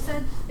 okay, so you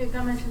said it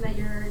got mentioned that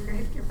your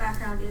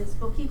background is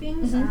bookkeeping.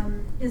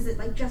 Mhm. Is it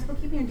like just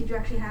bookkeeping, or did you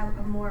actually have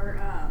a more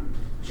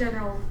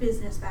general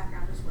business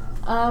background as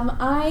well?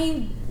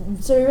 I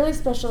really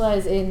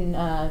specialize in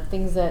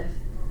things that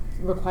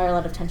require a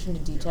lot of attention to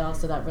detail,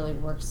 so that really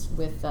works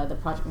with the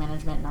project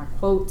management and our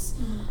quotes.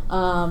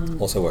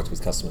 Also worked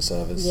with customer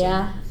service.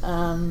 Yeah,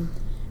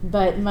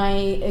 but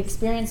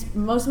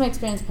most of my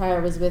experience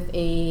prior was with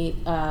a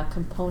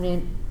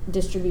component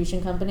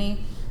distribution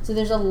company. So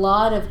there's a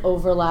lot of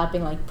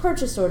overlapping, like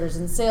purchase orders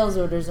and sales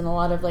orders, and a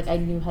lot of like I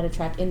knew how to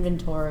track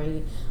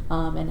inventory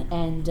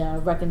and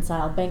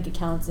reconcile bank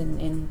accounts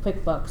in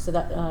QuickBooks. So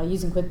that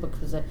using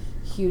QuickBooks was a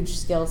huge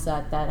skill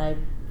set that I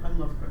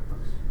love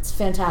QuickBooks. it's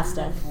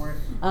fantastic. I'm for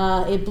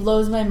it. It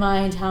blows my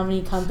mind how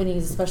many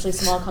companies, especially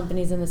small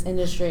companies in this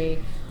industry,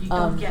 You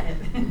don't get it.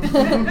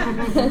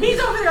 He's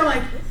over there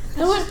like,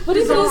 what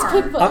even is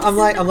bizarre.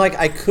 QuickBooks? I'm like,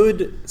 I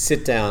could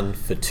sit down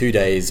for 2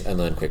 days and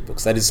learn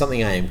QuickBooks. That is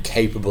something I am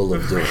capable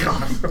of doing.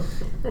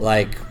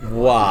 Like,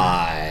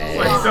 why?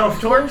 Like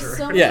self-torture.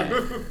 There's Yeah.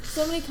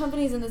 so many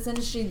companies in this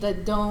industry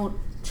that don't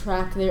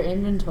track their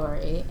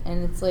inventory,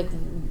 and it's like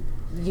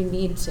you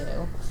need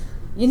to.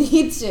 You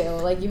need to.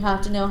 Like, you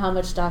have to know how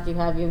much stock you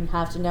have. You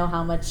have to know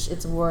how much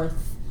it's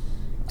worth.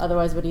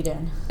 Otherwise, what are you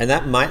doing? And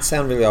that might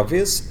sound really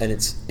obvious, and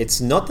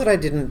it's not that I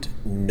didn't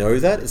know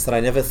that, it's that I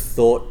never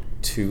thought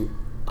to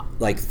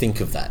like think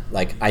of that.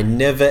 Like I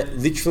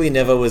literally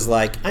never was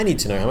like, I need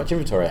to know how much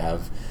inventory I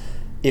have.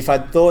 If I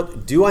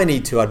thought, do I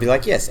need to, I'd be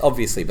like, yes,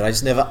 obviously, but I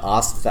just never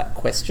asked that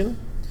question.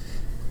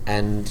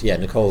 And yeah,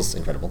 Nicole's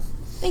incredible.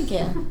 Thank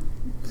you.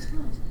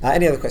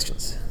 Any other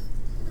questions?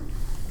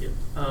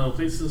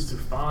 Places to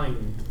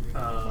find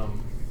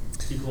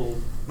people,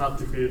 not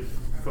the creative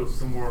folks,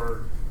 the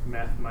more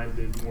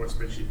math-minded, more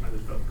spreadsheet-minded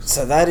folks.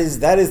 So that is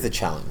the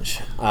challenge.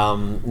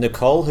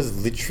 Nicole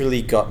has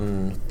literally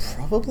gotten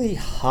probably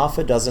half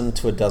a dozen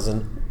to a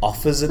dozen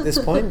offers at this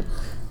point,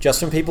 just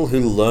from people who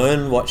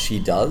learn what she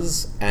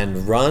does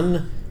and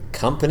run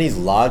companies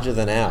larger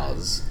than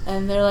ours.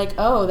 And they're like,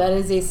 oh, that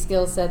is a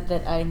skill set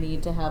that I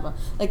need to have.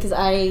 Because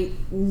I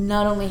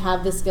not only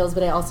have the skills,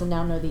 but I also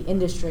now know the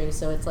industry.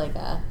 So it's like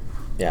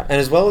Yeah, and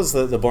as well as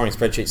the boring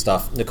spreadsheet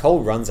stuff,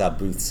 Nicole runs our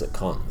booths at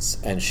cons,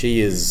 and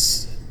she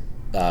is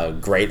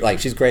great. Like,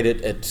 she's great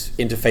at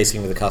interfacing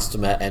with the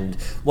customer, and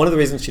one of the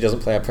reasons she doesn't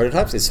play our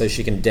prototypes is so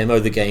she can demo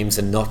the games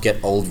and not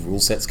get old rule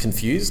sets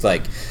confused.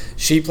 Like,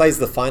 she plays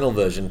the final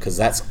version because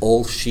that's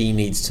all she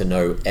needs to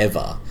know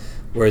ever.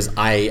 Whereas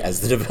I, as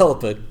the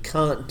developer,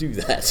 can't do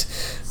that.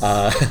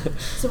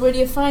 So where do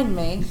you find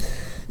me?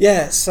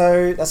 Yeah,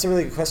 so that's a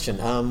really good question.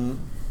 Headhunting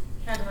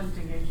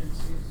agencies.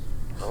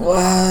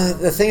 Well,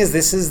 the thing is,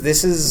 this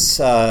is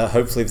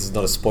hopefully this is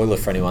not a spoiler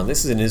for anyone.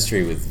 This is an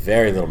industry with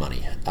very little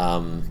money.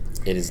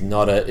 It is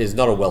not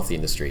a wealthy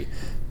industry.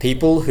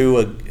 People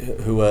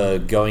who are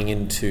going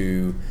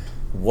into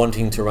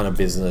wanting to run a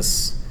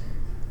business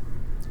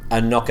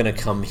are not going to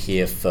come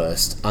here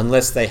first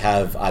unless they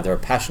have either a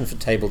passion for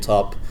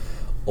tabletop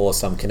or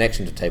some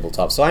connection to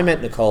tabletop. So I met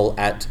Nicole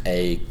at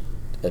a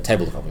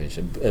tabletop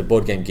competition, a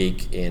Board Game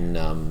Geek in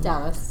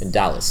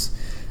Dallas.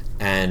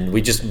 And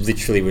we just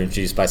literally were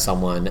introduced by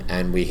someone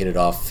and we hit it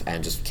off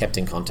and just kept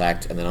in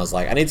contact. And then I was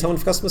like, I need someone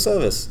for customer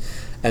service.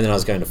 And then I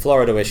was going to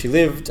Florida where she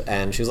lived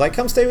and she was like,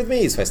 come stay with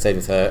me. So I stayed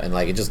with her and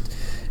like it was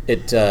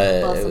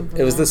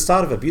the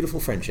start of a beautiful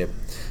friendship.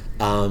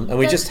 And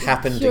we just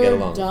happened to get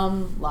along. Pure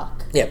dumb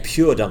luck. Yeah,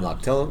 pure dumb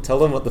luck. Tell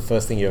them what the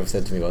first thing you ever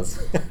said to me was.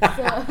 So,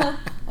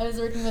 I was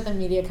working with a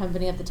media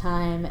company at the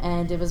time,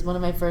 and it was one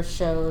of my first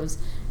shows.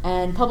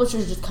 And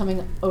publishers just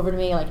coming over to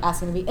me, like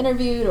asking to be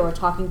interviewed or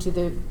talking to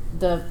the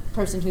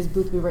person whose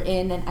booth we were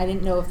in, and I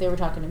didn't know if they were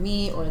talking to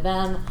me or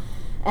them.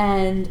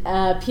 And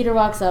Peter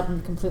walks up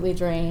and completely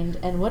drained.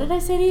 And what did I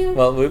say to you?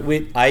 Well,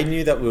 I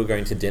knew that we were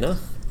going to dinner.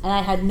 And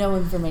I had no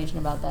information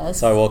about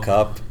this. So I walk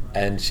up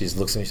and she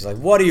looks at me, she's like,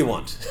 what do you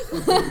want?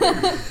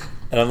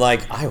 And I'm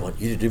like, I want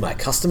you to do my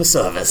customer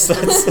service.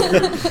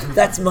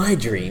 That's my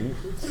dream.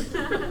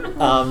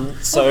 I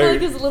feel like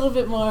there's a little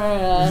bit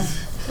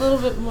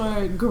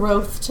more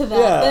growth to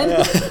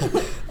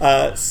that.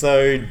 Yeah.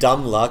 So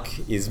dumb luck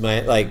is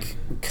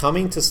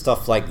coming to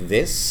stuff like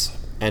this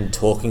and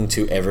talking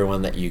to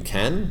everyone that you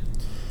can.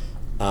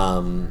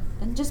 And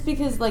just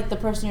because the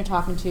person you're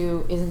talking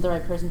to isn't the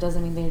right person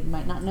doesn't mean they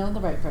might not know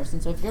the right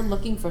person. So if you're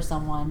looking for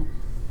someone,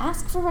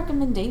 ask for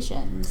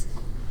recommendations.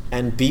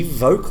 And be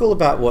vocal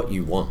about what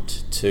you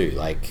want too.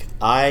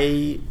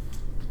 I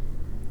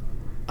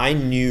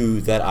knew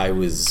that I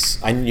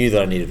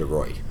needed a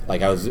Roy.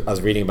 I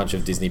was reading a bunch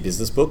of Disney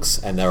business books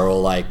and they're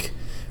all like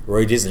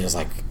Roy Disney. I was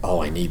like,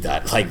 oh, I need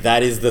that.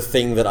 That is the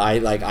thing that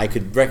I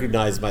could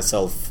recognize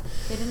myself.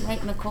 They didn't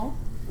write Nicole?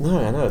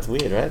 No, I know, it's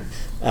weird, right?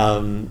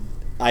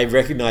 I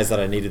recognized that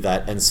I needed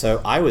that, and so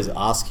I was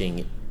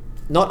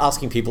not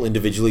asking people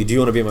individually, do you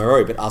want to be my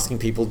Roy, but asking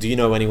people, do you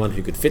know anyone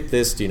who could fit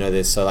this? Do you know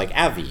this? So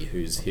Avi,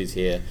 who's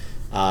here,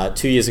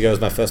 2 years ago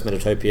was my first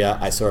Metatopia.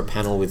 I saw a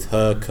panel with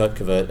her, Kurt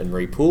Covert, and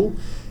Marie Poole,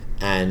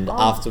 and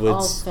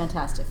afterwards... All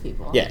fantastic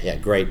people. Yeah,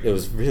 great. It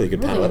was a really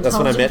good Really panel. That's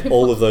when I met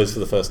all of those for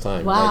the first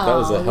time. Wow. That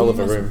was a hell of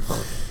a room.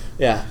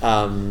 Yeah,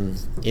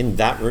 in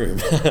that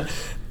room.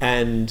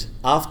 And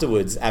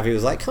afterwards, Avi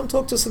was like, come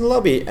talk to us in the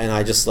lobby. And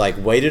I just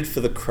waited for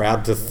the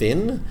crowd to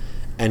thin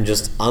and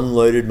just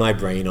unloaded my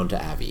brain onto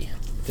Avi.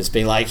 Just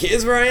being like,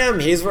 here's where I am.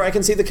 Here's where I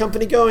can see the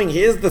company going.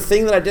 Here's the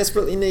thing that I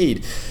desperately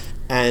need.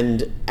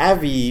 And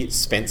Avi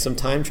spent some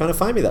time trying to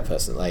find me that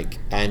person.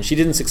 And she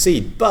didn't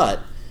succeed.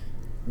 But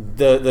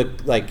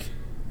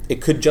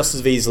it could just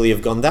as easily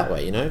have gone that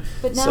way,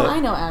 But now I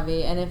know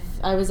Abby, and if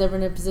I was ever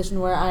in a position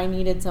where I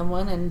needed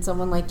someone and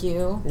someone like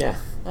you,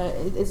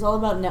 it's all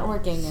about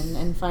networking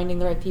and finding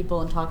the right people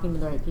and talking to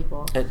the right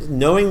people. And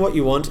knowing what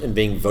you want and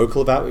being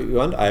vocal about what you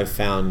want, I have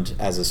found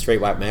as a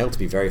straight white male to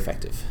be very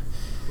effective.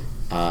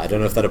 I don't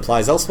know if that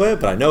applies elsewhere,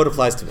 but I know it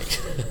applies to me.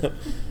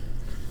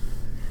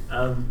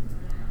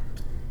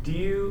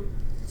 Your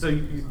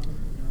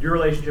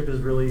relationship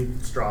is really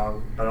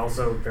strong, but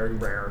also very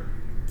rare.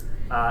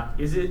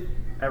 Is it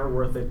ever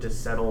worth it to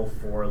settle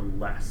for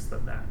less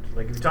than that?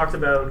 You talked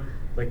about,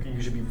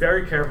 you should be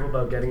very careful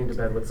about getting into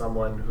bed with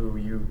someone who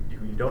you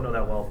don't know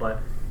that well,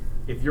 but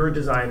if you're a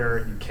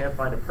designer, you can't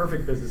find a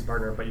perfect business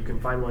partner, but you can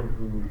find one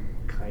who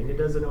kind of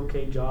does an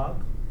okay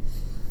job.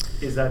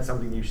 Is that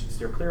something you should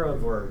steer clear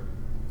of, or?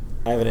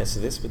 I have an answer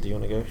to this, but do you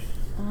want to go?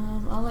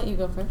 I'll let you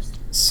go first.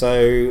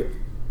 So,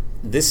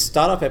 this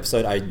startup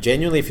episode, I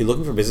genuinely, if you're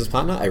looking for a business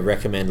partner, I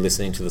recommend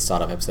listening to the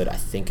startup episode. I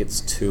think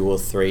it's 2 or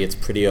 3. It's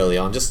pretty early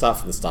on. Just start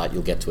from the start.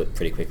 You'll get to it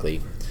pretty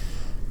quickly.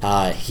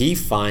 He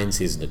finds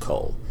his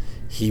Nicole.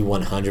 He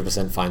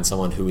 100% finds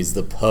someone who is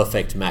the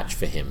perfect match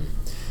for him.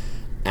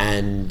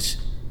 And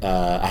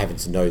I happen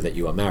to know that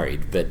you are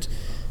married, but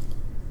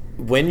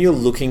when you're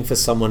looking for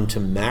someone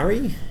to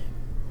marry,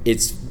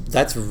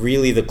 that's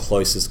really the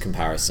closest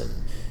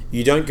comparison.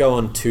 You don't go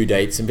on 2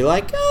 dates and be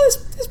like, oh,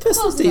 this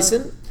person's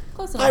decent.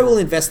 I will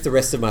invest the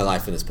rest of my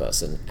life in this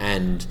person.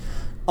 And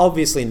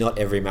obviously not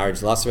every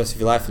marriage lasts the rest of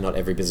your life and not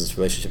every business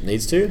relationship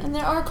needs to. And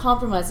there are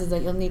compromises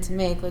that you'll need to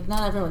make.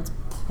 Not everyone's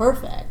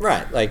perfect.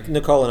 Right.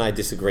 Nicole and I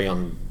disagree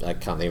on, I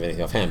can't think of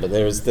anything offhand, but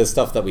there's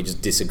stuff that we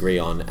just disagree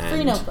on. And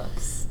free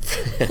notebooks.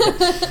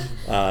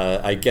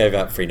 I gave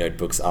out free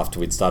notebooks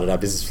after we'd started our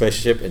business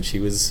relationship and she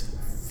was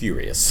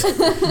furious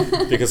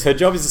because her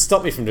job is to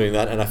stop me from doing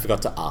that, and I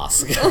forgot to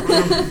ask.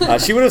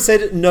 She would have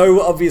said no,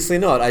 obviously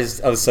not. I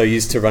was so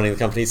used to running the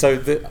company. So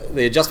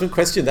the adjustment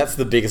question, that's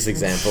the biggest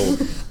example.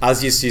 I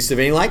was used to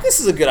being like, this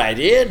is a good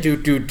idea, do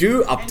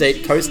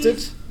update, post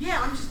it.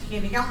 Yeah, I'm just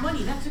giving out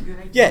money. That's a good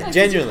idea. Yeah, Like,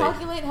 genuinely. Did you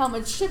calculate how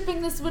much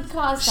shipping this would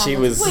cost? How She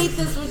much was- weight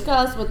this would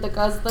cost? What the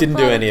cost of the Didn't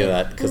do product any of is?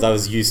 that because I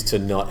was used to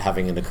not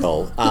having a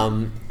Nicole.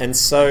 And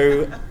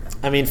so,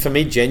 I mean, for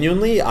me,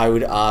 genuinely, I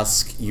would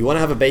ask, you want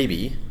to have a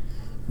baby?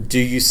 Do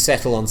you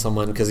settle on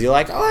someone because you're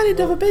like, oh, I need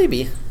to have a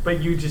baby?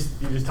 But you just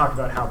talked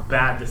about how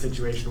bad the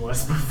situation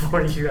was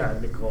before you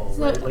had Nicole.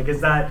 So- Right?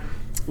 Like,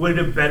 would it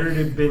have better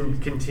to have been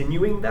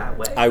continuing that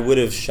way? I would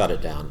have shut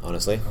it down,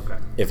 honestly. Okay.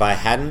 If I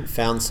hadn't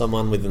found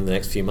someone within the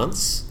next few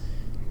months,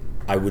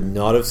 I would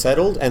not have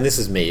settled. And this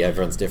is me,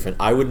 everyone's different.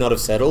 I would not have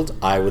settled.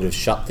 I would have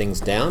shut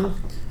things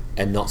down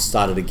and not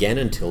started again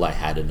until I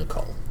had a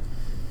Nicole.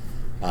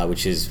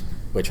 Which is,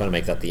 we're trying to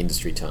make that the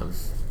industry term.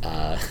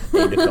 A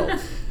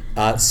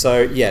Nicole.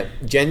 So, yeah,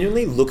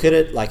 genuinely look at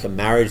it like a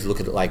marriage. Look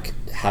at it like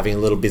having a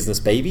little business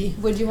baby.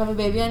 Would you have a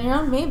baby on your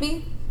own?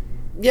 Maybe.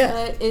 Yeah.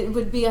 But it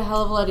would be a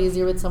hell of a lot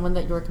easier with someone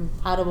that you're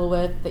compatible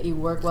with, that you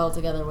work well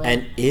together with.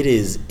 And it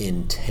is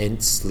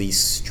intensely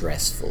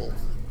stressful.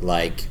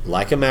 Like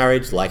a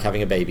marriage, like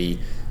having a baby.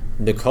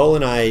 Nicole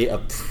and I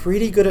are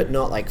pretty good at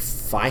not like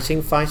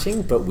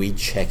fighting, but we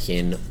check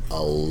in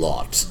a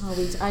lot.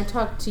 I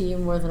talk to you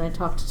more than I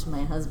talked to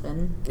my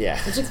husband. Yeah.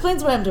 Which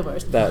explains why I'm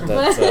divorced. That's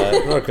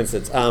not a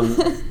coincidence.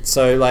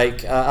 So, like,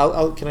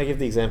 can I give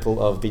the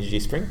example of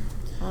BGG Spring?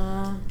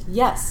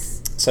 Yes.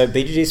 So,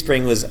 BGG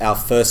Spring was our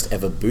first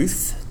ever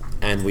booth,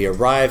 and we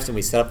arrived and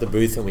we set up the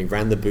booth and we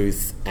ran the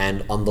booth.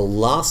 And on the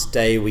last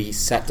day, we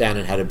sat down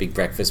and had a big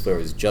breakfast where it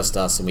was just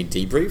us and we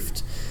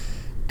debriefed.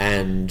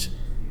 And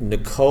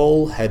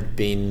Nicole had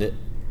been. Do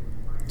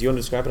you want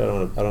to describe it? I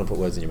don't want to put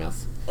words in your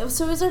mouth.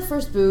 So it was our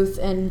first booth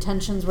and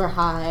tensions were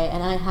high,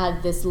 and I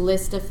had this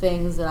list of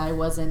things that I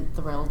wasn't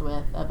thrilled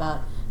with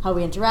about how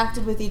we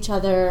interacted with each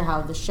other,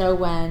 how the show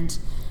went.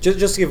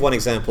 Just to give one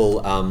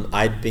example,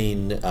 I'd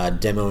been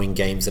demoing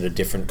games at a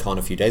different con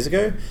a few days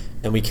ago,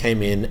 and we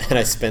came in and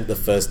I spent the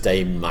first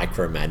day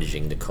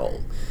micromanaging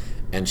Nicole.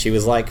 And she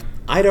was like,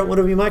 I don't want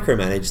to be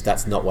micromanaged,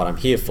 that's not what I'm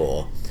here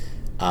for.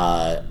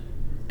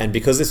 And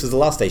because this was the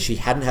last day, she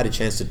hadn't had a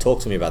chance to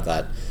talk to me about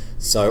that.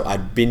 So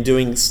I'd been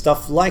doing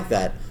stuff like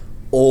that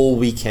all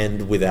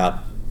weekend without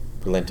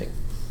relenting.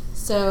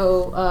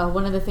 So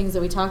one of the things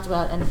that we talked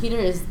about, and Peter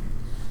is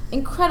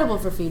incredible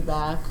for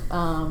feedback,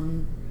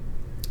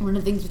 one of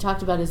the things we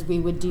talked about is we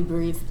would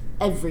debrief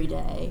every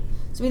day.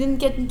 So we didn't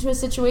get into a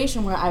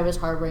situation where I was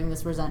harboring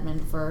this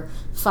resentment for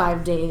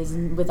 5 days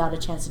and without a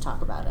chance to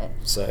talk about it.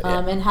 So,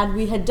 yeah. And had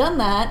we had done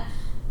that,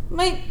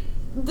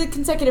 the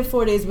consecutive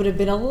 4 days would have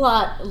been a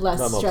lot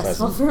less Lot more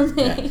stressful pleasant. for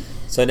me. Yeah.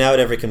 So now at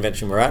every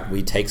convention we're at,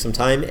 we take some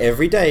time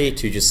every day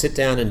to just sit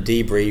down and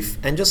debrief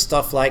and just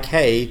stuff like,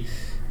 hey,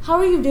 How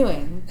are you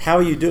doing? how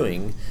are you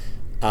doing?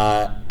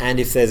 And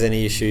if there's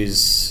any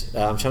issues,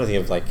 I'm trying to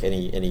think of like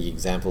any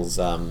examples.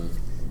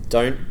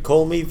 Don't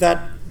call me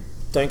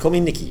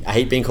Nikki. I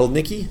hate being called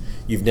Nikki.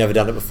 You've never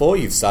done it before.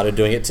 You've started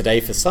doing it today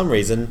for some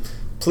reason.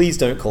 Please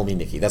don't call me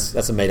Nikki.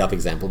 That's a made up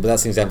example, but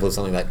that's an example of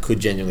something that could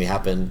genuinely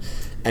happen,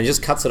 and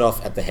just cuts it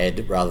off at the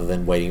head rather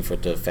than waiting for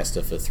it to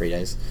fester for 3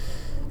 days.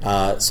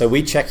 So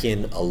we check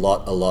in a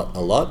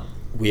lot.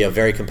 We are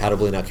very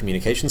compatible in our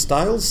communication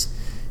styles.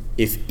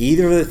 If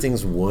either of the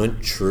things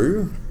weren't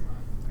true,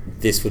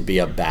 this would be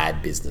a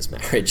bad business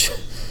marriage.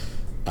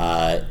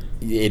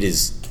 It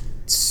is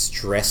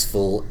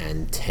stressful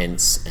and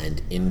tense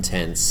and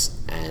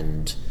intense,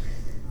 and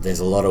there's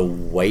a lot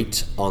of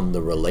weight on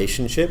the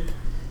relationship,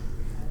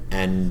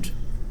 and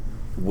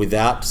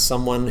without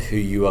someone who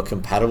you are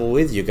compatible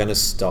with, you're going to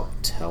stop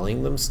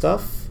telling them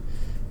stuff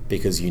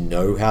because you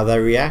know how they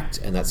react,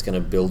 and that's going to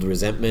build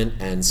resentment,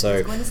 and so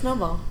It's going to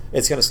snowball.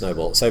 it's going to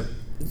snowball. So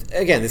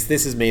again, this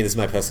is me, this is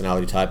my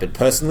personality type, but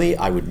personally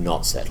I would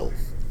not settle.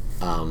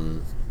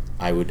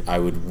 I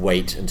would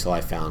wait until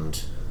I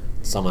found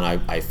someone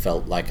I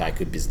felt like I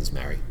could business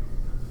marry.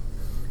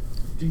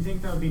 Do you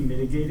think that would be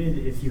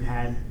mitigated if you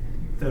had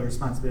the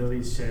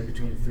responsibilities shared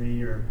between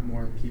 3 or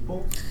more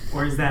people?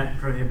 Or is that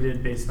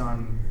prohibited based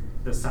on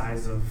the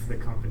size of the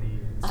company?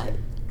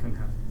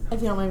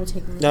 If you don't mind me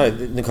taking No,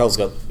 Nicole's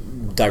got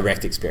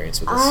direct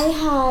experience with this. I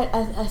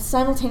had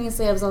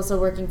simultaneously. I was also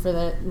working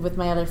with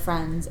my other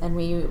friends, and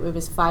it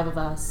was 5 of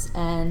us,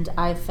 and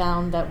I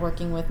found that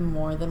working with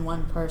more than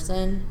one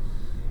person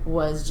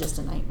was just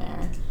a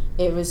nightmare.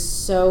 It was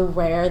so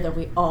rare that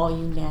we all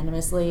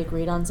unanimously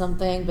agreed on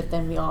something, but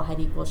then we all had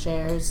equal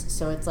shares.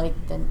 So it's like,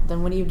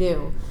 then what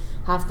do?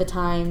 Half the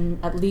time,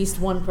 at least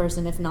one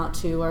person, if not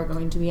 2, are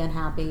going to be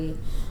unhappy.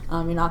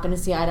 You're not going to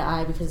see eye to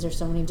eye because there's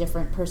so many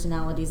different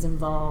personalities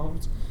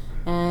involved.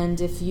 And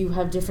if you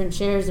have different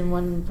shares and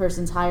one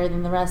person's higher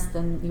than the rest,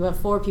 then you have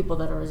 4 people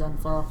that are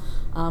resentful.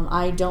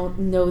 I don't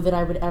know that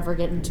I would ever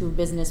get into a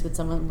business with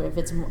someone if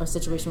it's a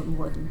situation with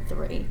more than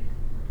 3.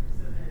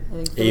 I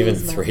think 3 Even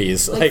is 3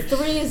 is like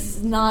 3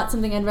 is not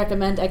something I'd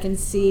recommend. I can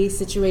see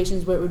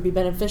situations where it would be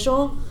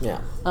beneficial. Yeah.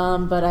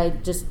 But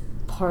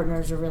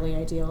partners are really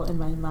ideal in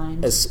my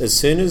mind. As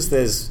soon as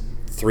there's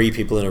 3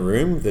 people in a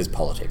room, there's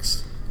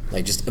politics.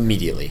 Like, just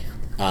immediately.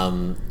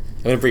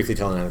 I'm going to briefly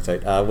tell an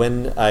anecdote.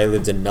 When I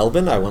lived in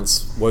Melbourne, I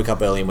once woke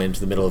up early and went into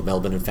the middle of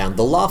Melbourne and found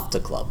the Laughter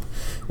Club,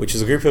 which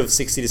is a group of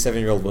 60 to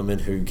 70-year-old women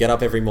who get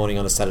up every morning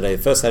on a Saturday,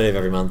 the first Saturday of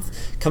every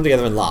month, come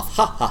together and laugh.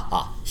 Ha ha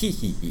ha, he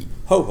he he,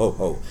 ho ho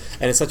ho.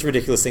 And it's such a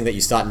ridiculous thing that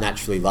you start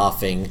naturally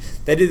laughing.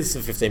 They did this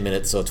for 15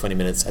 minutes or 20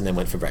 minutes and then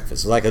went for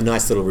breakfast. It was like a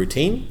nice little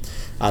routine.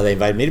 They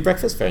invited me to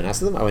breakfast, very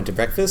nice of them. I went to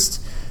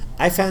breakfast.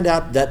 I found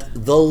out that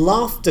the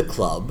Laughter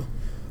Club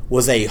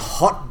was a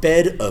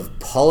hotbed of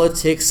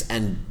politics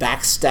and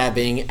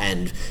backstabbing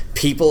and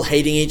people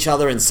hating each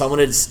other, and someone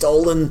had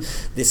stolen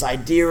this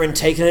idea and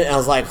taken it, and I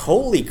was like,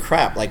 holy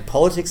crap, like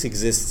politics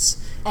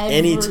exists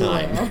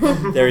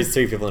anytime there is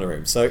 3 people in a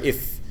room. So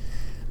if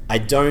I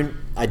don't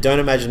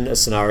imagine a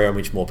scenario in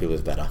which more people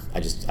is better. I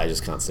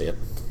just can't see it.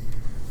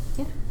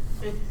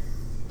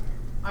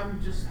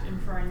 I'm just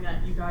inferring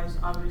that you guys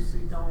obviously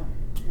don't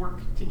work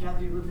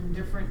together. You live in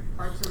different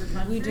parts of the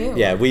country.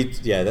 We do.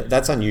 Yeah,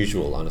 that's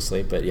unusual,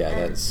 honestly, but yeah,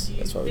 And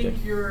that's what we do do. you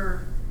think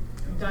your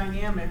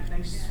dynamic,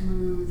 nice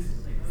smooth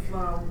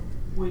flow,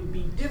 would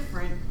be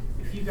different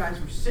if you guys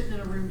were sitting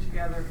in a room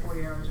together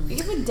 40 hours a week?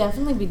 It would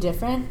definitely be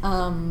different.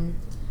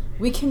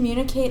 We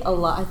communicate a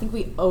lot. I think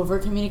we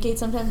over-communicate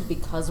sometimes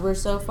because we're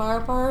so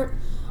far apart.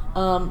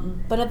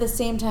 But at the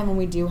same time, when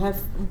we do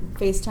have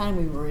FaceTime,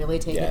 we really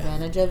take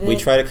advantage of it. We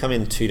try to come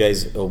in 2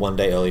 days or 1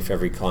 day early for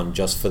every con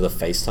just for the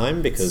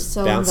FaceTime, because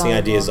So bouncing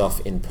invaluable. ideas off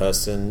in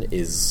person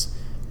is,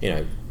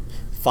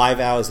 5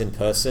 hours in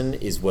person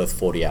is worth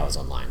 40 hours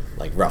online,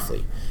 like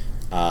roughly.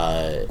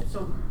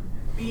 So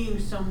being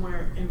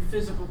somewhere in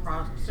physical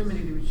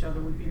proximity to each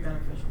other would be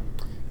beneficial.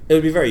 It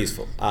would be very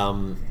useful.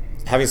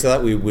 Having said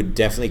that, we would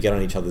definitely get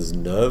on each other's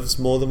nerves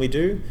more than we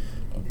do,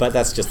 but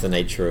that's just the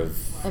nature of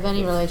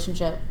any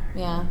relationship.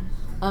 Yeah.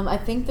 I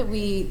think that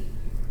we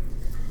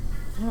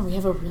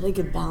have a really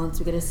good balance.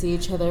 We get to see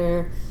each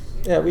other.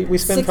 Yeah, we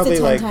spend 6 probably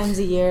to 10 like times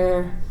a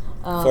year.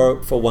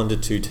 for 1 to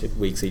 2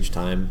 weeks each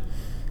time.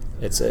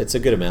 It's a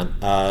good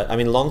amount.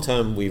 Long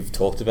term, we've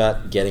talked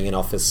about getting an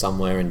office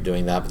somewhere and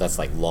doing that, but that's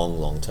like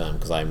long term,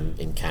 because I'm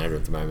in Canada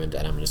at the moment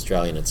and I'm an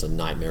Australian. It's a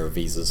nightmare of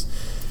visas.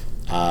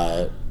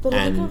 But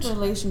I think our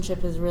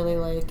relationship is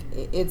really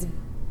it's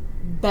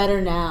better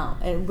now.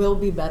 It will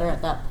be better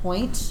at that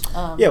point.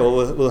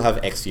 We'll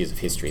have X years of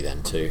history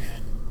then too.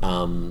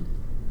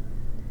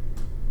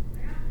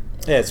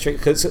 It's true.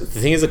 Because the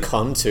thing is, a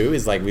con too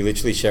is like we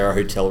literally share a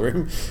hotel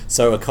room.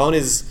 So a con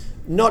is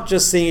not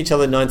just seeing each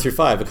other 9 through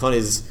 5. A con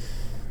is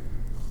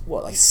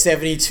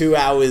 72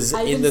 hours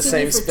in the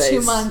same space. I've been seeing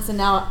you for 2 months, and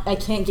now I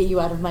can't get you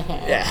out of my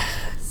hair. Yeah.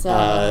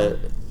 So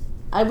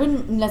I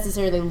wouldn't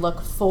necessarily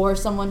look for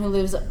someone who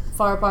lives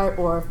far apart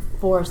or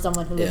for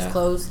someone who lives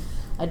close.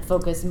 I'd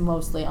focus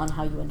mostly on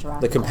how you interact.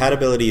 The with them.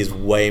 compatibility is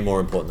way more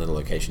important than the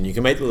location. You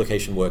can make the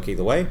location work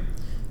either way.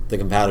 The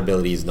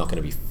compatibility is not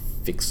going to be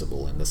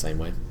fixable in the same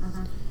way.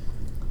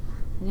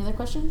 Any other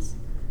questions?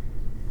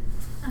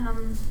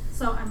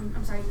 So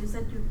I'm sorry, you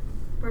said you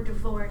were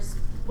divorced.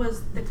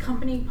 Was the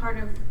company part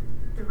of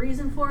the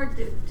reason for it?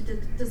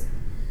 Did this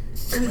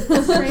strain on your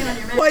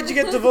marriage? Why'd you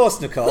get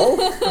divorced,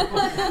 Nicole?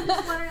 I'm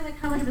just wondering,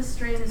 how much of a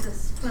strain is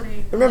this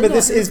putting? Remember,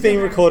 this is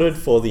being recorded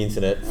for the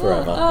internet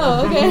forever.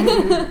 Oh,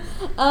 okay.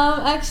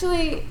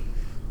 Actually,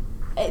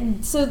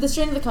 so the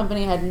strain of the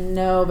company had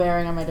no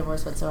bearing on my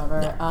divorce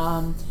whatsoever.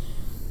 No.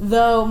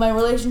 Though my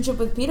relationship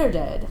with Peter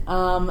did.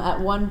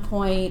 At one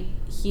point,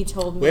 he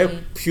told me...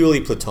 We're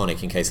purely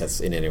platonic, in case that's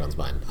in anyone's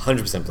mind.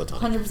 100%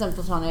 platonic. 100%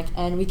 platonic,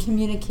 and we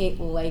communicate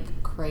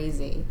like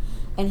crazy.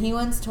 And he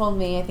once told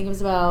me, I think it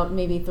was about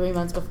maybe 3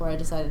 months before I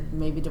decided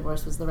maybe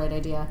divorce was the right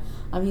idea,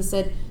 he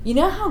said, you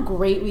know how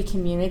great we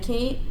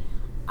communicate?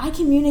 I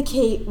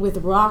communicate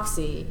with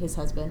Roxy, his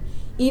husband,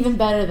 even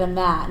better than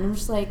that. And I'm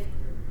just like,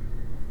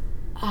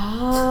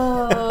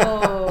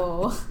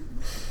 oh.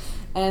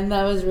 And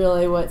that was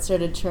really what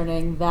started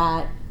turning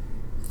that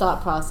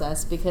thought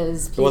process,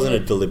 because Peter, it wasn't a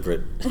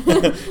deliberate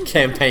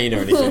campaign or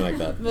anything like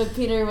that. But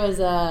Peter was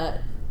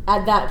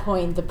at that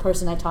point the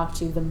person I talked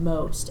to the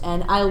most,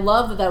 and I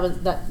love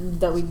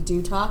that we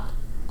do talk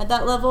at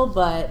that level,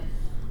 but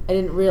I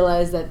didn't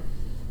realize that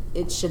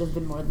it should have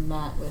been more than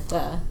that with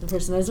the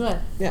person I was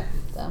with. Yeah.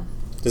 So.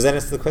 Does that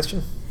answer the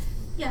question?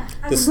 Yeah,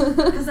 This-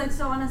 because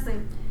so honestly,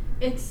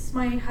 it's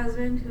my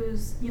husband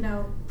who's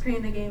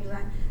creating the game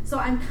design. So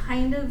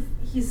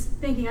he's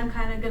thinking I'm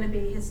kind of going to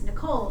be his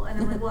Nicole, and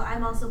I'm like, well,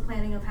 I'm also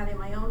planning of having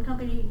my own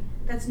company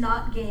that's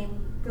not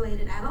game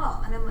related at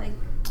all, and I'm like,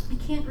 I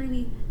can't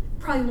really,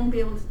 probably won't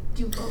be able to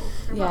do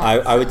both. or Yeah.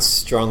 both, I would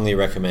so. strongly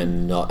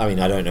recommend not. I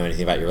don't know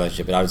anything about your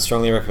relationship, but I would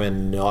strongly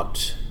recommend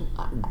not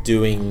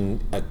doing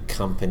a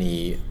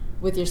company.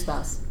 With your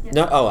spouse. Yeah.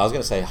 No, I was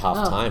going to say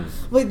half Oh. time.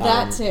 With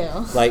that too.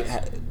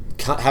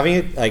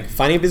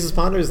 Finding a business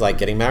partner is like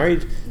getting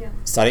married. Yeah.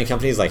 Starting a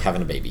company is like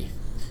having a baby.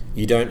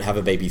 You don't have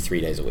a baby 3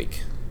 days a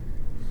week.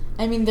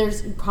 I mean,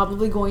 there's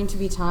probably going to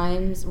be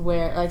times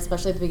where,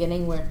 especially at the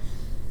beginning, where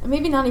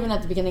maybe not even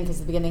at the beginning, because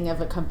the beginning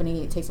of a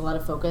company takes a lot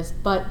of focus,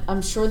 but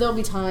I'm sure there'll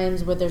be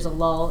times where there's a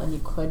lull and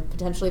you could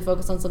potentially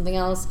focus on something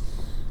else.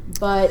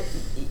 But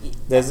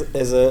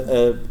There's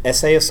a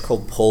essayist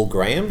called Paul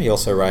Graham. He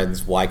also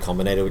runs Y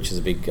Combinator, which is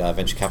a big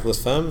venture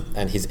capitalist firm,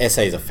 and his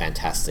essays are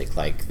fantastic.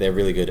 Like, they're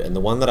really good. And the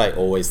one that I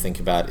always think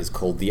about is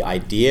called The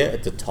Idea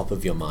at the Top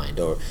of Your Mind,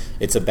 or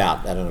it's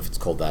about, I don't know if it's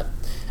called that.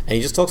 And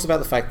he just talks about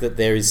the fact that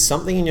there is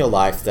something in your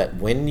life that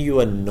when you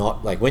are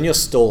not, like when you're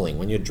stalling,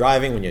 when you're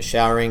driving, when you're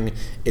showering,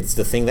 it's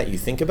the thing that you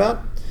think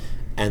about.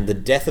 And the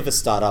death of a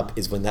startup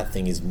is when that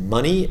thing is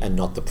money and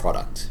not the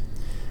product.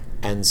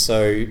 And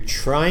so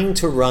trying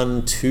to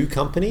run two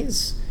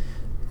companies,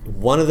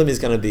 one of them is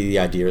going to be the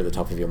idea at the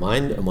top of your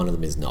mind and one of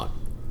them is not.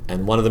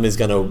 And one of them is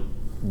going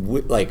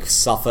to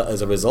suffer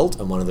as a result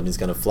and one of them is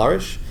going to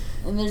flourish.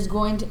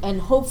 And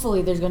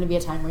hopefully there's going to be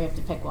a time where you have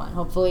to pick one.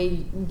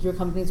 Hopefully your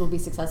companies will be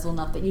successful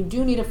enough that you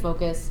do need to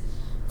focus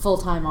full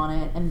time on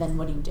it, and then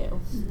what do you do?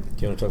 Do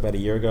you want to talk about a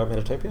year ago at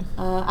Metatopia?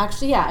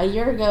 Actually, yeah, a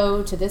year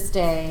ago to this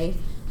day,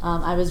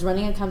 I was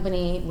running a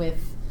company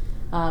with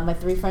my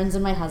 3 friends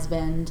and my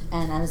husband,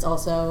 and I was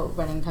also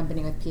running a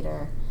company with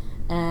Peter.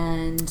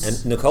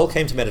 And Nicole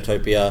came to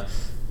Metatopia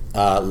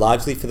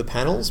largely for the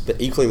panels, but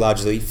equally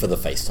largely for the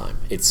FaceTime.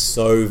 It's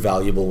so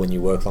valuable when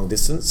you work long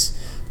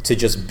distance to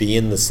just be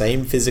in the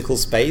same physical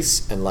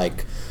space and,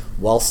 like,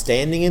 while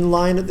standing in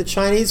line at the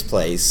Chinese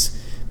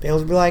place, be able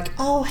to be like,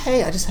 oh,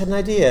 hey, I just had an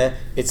idea.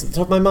 It's at the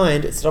top of my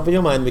mind. It's at the top of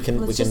your mind. We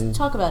can just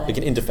talk about we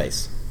it. can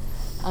interface.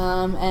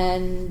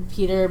 And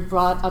Peter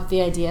brought up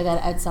the idea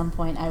that at some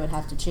point I would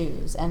have to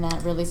choose, and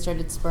that really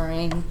started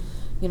spurring,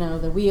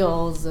 the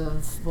wheels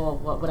of, well,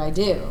 what would I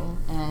do?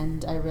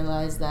 And I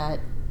realized that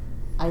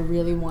I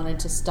really wanted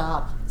to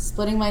stop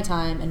splitting my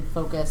time and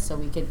focus so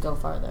we could go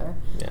farther.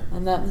 Yeah.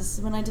 And that was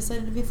when I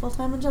decided to be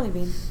full-time on Jelly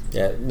Bean.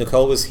 Yeah,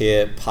 Nicole was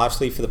here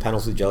partially for the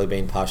panels with Jelly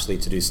Bean, partially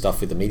to do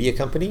stuff with the media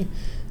company,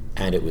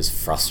 and it was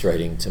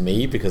frustrating to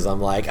me because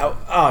I'm like,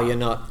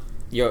 oh,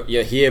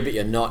 you're here, but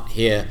you're not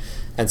here.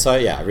 And so,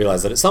 yeah, I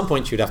realized that at some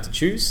point you'd have to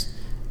choose,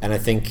 and I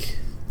think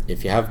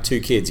if you have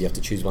 2 kids, you have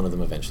to choose one of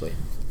them eventually.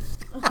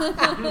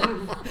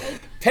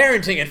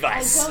 Parenting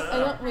advice. I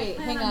don't wait,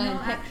 hang on. No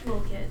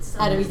actual kids. So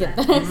How do we get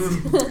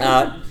this?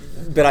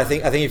 But I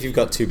think if you've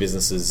got 2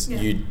 businesses,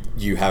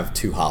 you have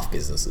 2 half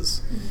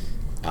businesses.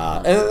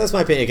 And that's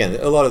my opinion. Again,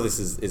 a lot of this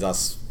is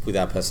us with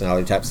our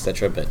personality types,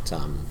 etc. But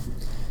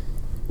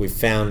we've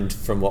found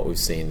from what we've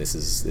seen, this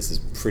is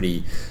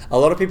pretty. A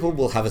lot of people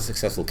will have a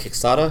successful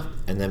Kickstarter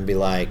and then be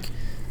like,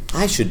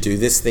 I should do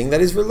this thing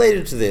that is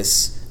related to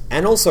this,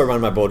 and also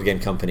run my board game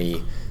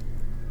company.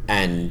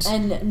 And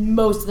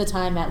most of the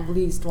time, at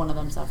least one of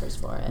them suffers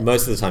for it.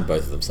 Most of the time,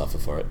 both of them suffer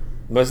for it.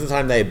 Most of the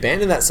time, they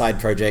abandon that side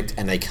project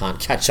and they can't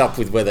catch up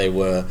with where they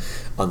were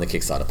on the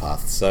Kickstarter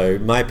path. So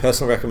my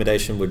personal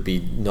recommendation would be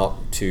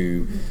not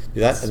to do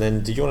that. And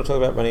then, did you want to talk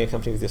about running a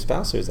company with your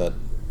spouse, or is that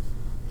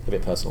a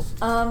bit personal?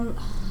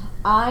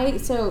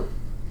 So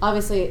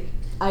obviously,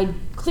 I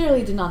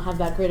clearly did not have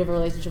that great of a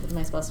relationship with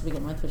my spouse to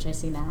begin with, which I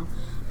see now.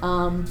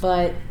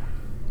 But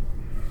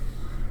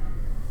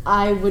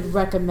I would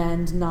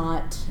recommend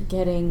not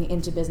getting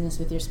into business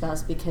with your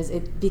spouse because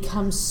it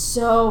becomes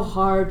so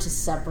hard to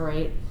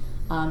separate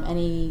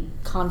any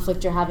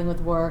conflict you're having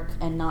with work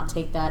and not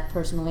take that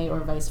personally or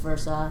vice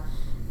versa.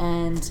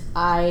 And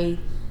I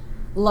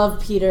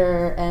love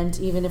Peter, and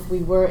even if we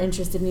were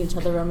interested in each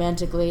other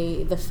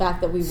romantically, the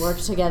fact that we work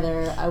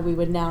together, we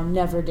would now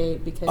never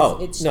date because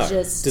it's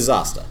just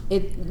disaster.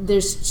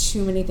 There's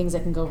too many things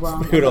that can go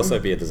wrong. It would also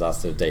be a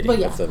disaster dating. But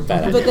yeah, That's a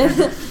bad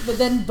idea. but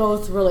then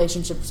both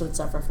relationships would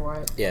suffer for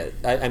it. Yeah,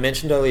 I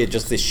mentioned earlier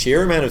just the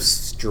sheer amount of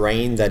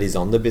strain that is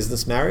on the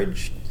business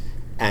marriage,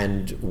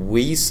 and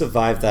we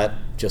survived that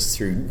just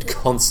through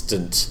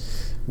constant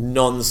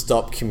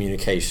non-stop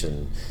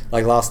communication.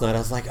 Like last night I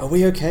was like, are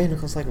we okay? And I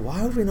was like,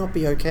 why would we not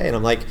be okay? And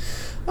I'm like,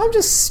 I'm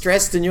just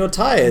stressed and you're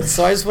tired,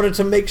 so I just wanted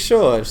to make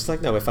sure. And she's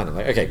like, no, we're fine. I'm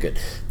like, okay, good.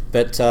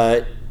 But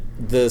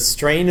the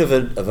strain of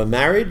a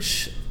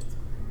marriage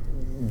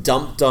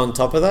dumped on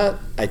top of that,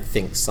 I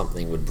think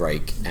something would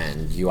break,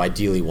 and you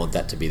ideally want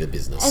that to be the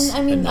business. And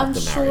I mean, and not I'm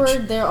the sure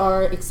marriage. there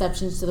are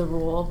exceptions to the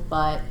rule,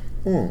 but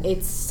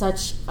it's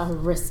such a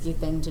risky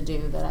thing to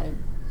do that I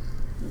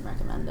wouldn't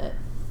recommend it.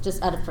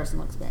 Just out of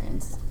personal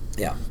experience.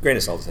 Yeah, grain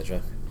of salt,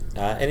 etc.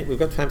 And we've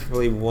got time for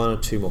probably 1 or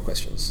 2 more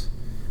questions.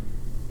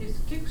 Is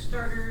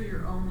Kickstarter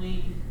your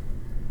only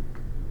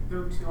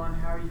go-to on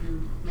how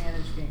you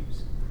manage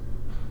games?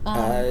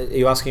 Are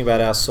you asking about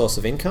our source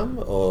of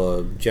income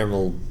or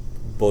general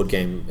board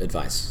game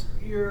advice?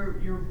 Your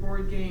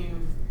board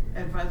game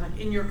advice, like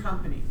in your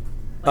company.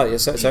 Oh, yeah,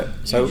 so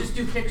you just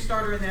do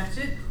Kickstarter and that's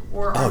it?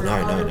 Or are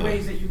there other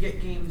ways that you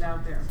get games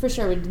out there? For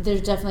sure,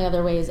 there's definitely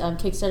other ways.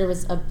 Kickstarter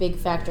was a big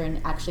factor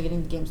in actually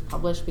getting the games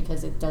published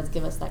because it does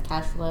give us that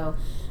cash flow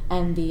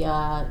and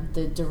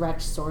the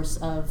direct source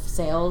of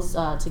sales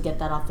to get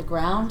that off the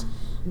ground.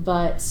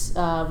 But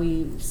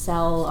we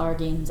sell our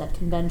games at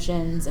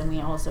conventions, and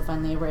we also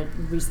finally were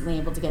recently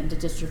able to get into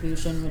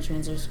distribution, which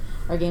means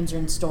our games are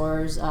in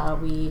stores.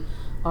 We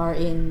are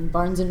in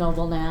Barnes &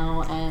 Noble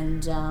now,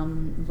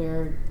 and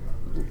we're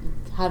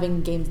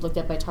having games looked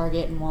at by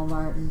Target and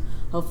Walmart, and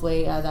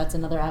hopefully that's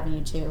another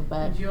avenue too.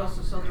 But Do you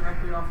also sell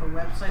directly off a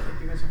website?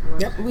 Like you guys have a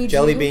website? Yep. We do.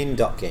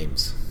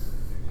 Jellybean.games.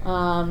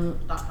 um,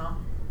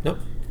 .com? Nope.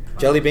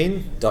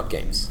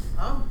 Jellybean.games.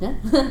 Oh.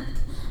 yeah.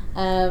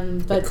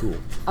 But Cool.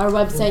 our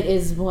website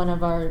is one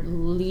of our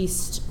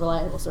least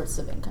reliable sources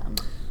of income.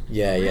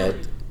 Yeah, Really?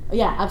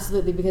 Yeah,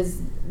 absolutely,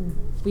 because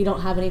we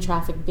don't have any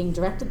traffic being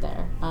directed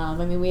there. I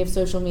mean, we have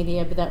social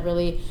media, but that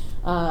really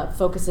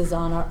focuses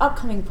on our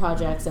upcoming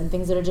projects and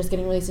things that are just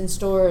getting released in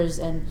stores,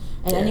 and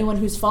Yeah. anyone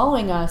who's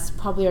following us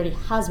probably already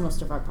has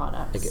most of our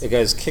products. It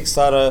goes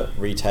Kickstarter,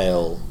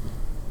 retail,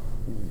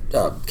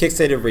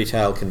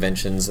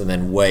 conventions, and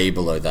then way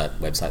below that,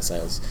 website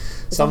sales.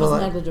 It's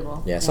almost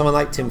negligible. Yeah, someone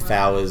like Tim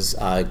Fowers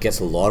gets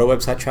a lot of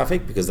website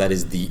traffic because that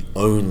is the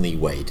only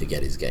way to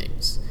get his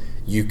games.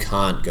 You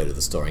can't go to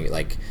the store and get,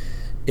 like,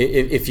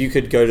 if you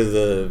could go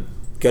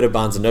to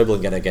Barnes and Noble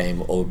and get a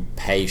game or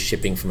pay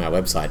shipping from our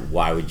website,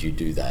 why would you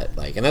do that?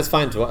 Like, and that's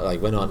fine.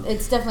 We're not.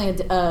 It's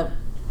definitely a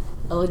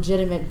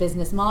legitimate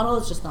business model.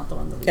 It's just not the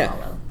one that we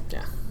follow.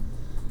 Yeah.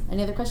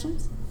 Any other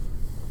questions?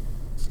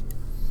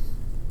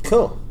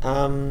 Cool.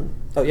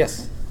 Oh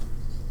yes.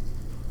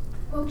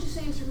 What would you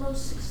say is your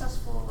most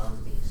successful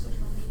of the social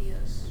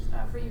medias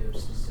for you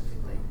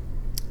specifically?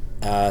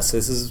 So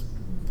this is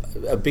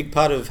a big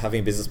part of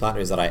having a business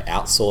partner is that I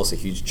outsource a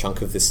huge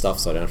chunk of this stuff,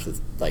 so I don't have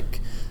to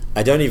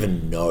I don't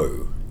even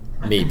know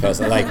me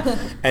personally.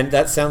 And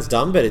that sounds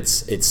dumb, but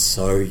it's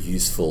so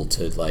useful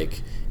to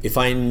if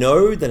I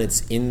know, then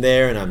it's in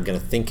there, and I'm going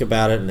to think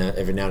about it, and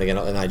every now and again,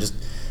 and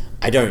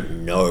I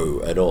don't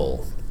know at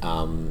all.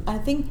 I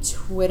think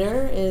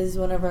Twitter is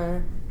one of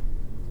our.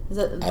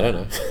 I don't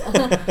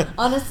know.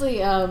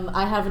 Honestly,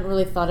 I haven't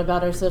really thought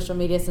about our social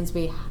media since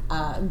we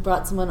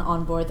brought someone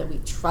on board that we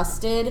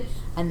trusted,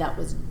 and that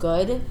was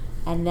good.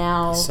 And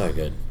now, so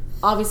good.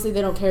 Obviously,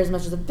 they don't care as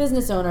much as a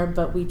business owner,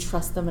 but we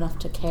trust them enough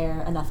to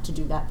care enough to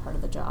do that part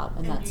of the job,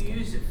 and that's do you good.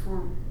 use it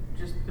for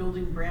just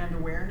building brand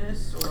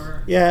awareness,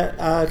 or?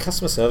 Yeah,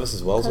 customer service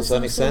as well to a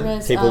certain extent.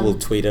 Service, People will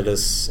tweet at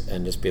us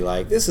and just be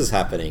like, "This is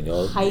happening,"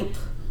 or Hype.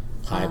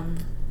 Hype.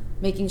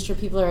 Making sure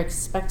people are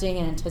expecting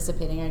and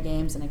anticipating our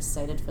games and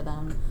excited for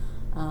them.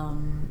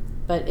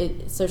 But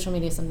social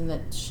media is something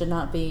that should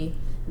not be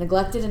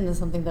neglected, and is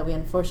something that we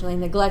unfortunately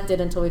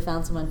neglected until we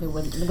found someone who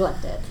wouldn't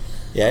neglect it.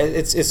 Yeah,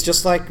 it's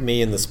just like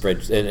me in the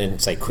spread in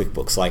say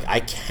QuickBooks. Like, I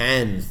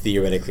can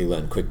theoretically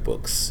learn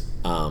QuickBooks.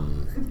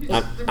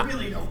 They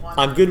really don't want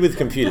I'm good with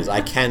computers.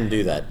 I can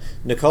do that.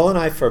 Nicole and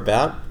I, for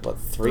about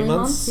 3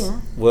 months, yeah.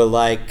 were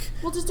like,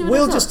 We'll just do it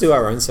we'll ourselves. just do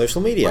our own social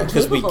media We're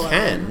because we capable of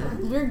can.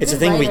 it. We're It's a good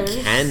thing writers.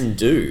 we can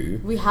do.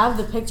 We have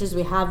the pictures,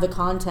 we have the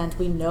content,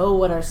 we know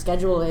what our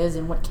schedule is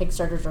and what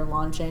Kickstarters are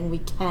launching. We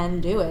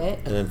can do it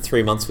And then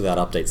 3 months without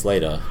updates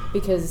later,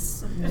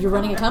 because you're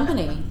running a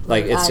company.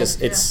 like it's I-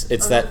 just it's Other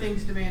that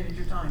things demanded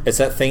your time. it's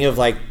that thing of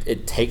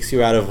it takes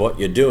you out of what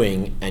you're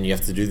doing and you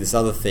have to do this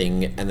other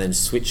thing and then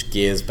switch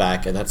gears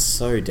back, and that's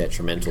so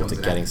detrimental to Becomes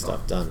an getting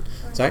afterthought. stuff done.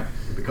 Sorry?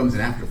 It becomes an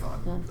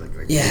afterthought. Like,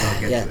 Yeah,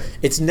 I'll get yeah. to it.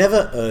 It's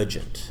never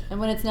urgent. And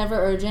when it's never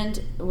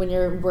urgent, when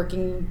you're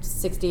working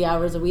 60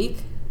 hours a week,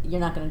 you're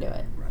not going to do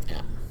it.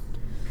 Yeah.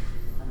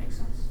 That makes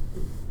sense.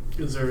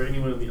 Is there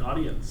anyone in the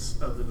audience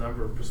of the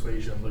number of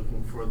persuasion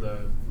looking for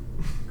the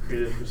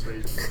creative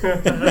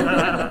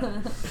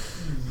persuasion?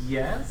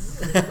 Yes.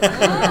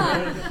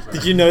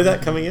 Did you know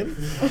that coming in?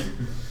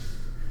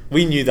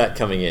 We knew that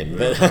coming in,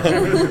 but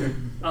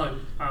Oh,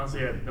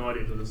 honestly, I have no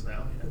idea who this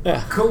now.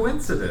 yeah.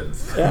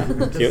 Coincidence. Yeah.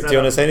 Do you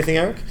want to say anything,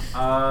 Eric?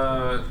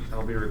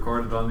 It'll be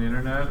recorded on the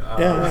internet.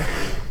 Yeah.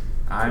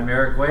 I'm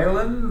Eric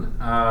Whalen.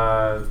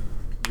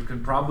 You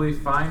can probably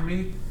find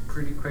me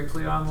pretty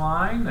quickly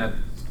online at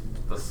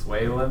the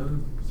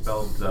Swhalen,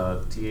 spelled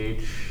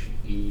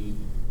TheSwhalen.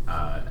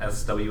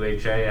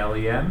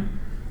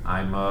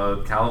 I'm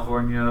a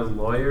California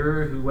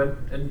lawyer who went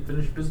and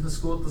finished business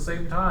school at the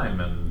same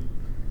time, and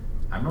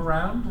I'm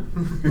around.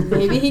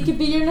 Maybe he could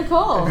be your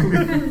Nicole.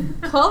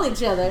 Call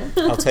each other.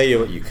 I'll tell you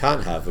what you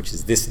can't have, which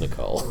is this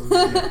Nicole.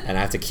 And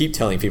I have to keep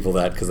telling people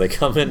that because they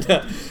come and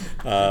You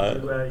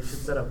should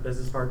set up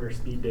business partner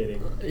speed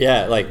dating.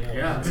 yeah, like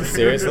Yeah.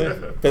 seriously.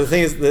 But the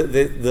thing is,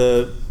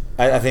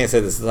 I think I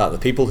said this at the start. The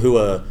people who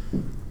are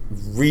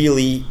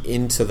really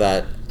into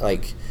that,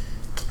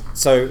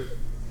 so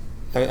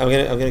I'm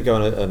gonna go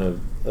on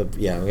I'm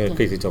gonna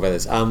quickly talk about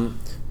this.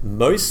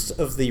 Most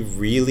of the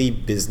really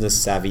business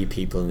savvy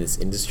people in this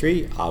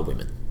industry are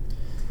women.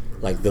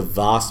 Like, the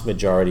vast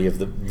majority of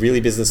the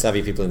really business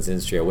savvy people in this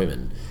industry are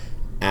women.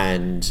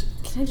 And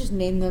Can I just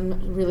name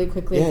them really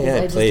quickly? Yeah, 'Cause yeah,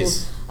 I just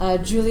please.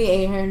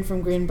 Julie Ahern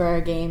from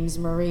Greenbrier Games,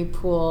 Marie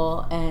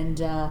Poole,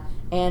 and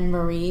Anne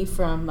Marie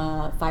from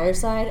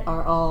Fireside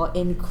are all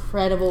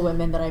incredible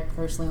women that I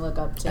personally look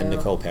up to.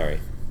 Nicole Perry.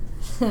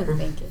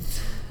 Thank you.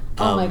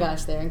 Oh my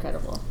gosh, they're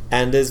incredible.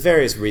 And there's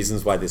various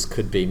reasons why this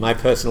could be. My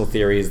personal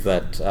theory is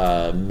that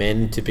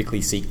men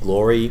typically seek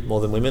glory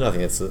more than women. I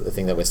think that's the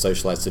thing that we're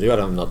socialized to do.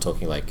 I'm not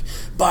talking like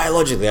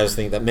biologically. I just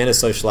think that men are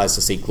socialized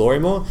to seek glory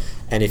more.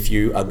 And if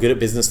you are good at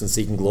business and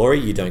seeking glory,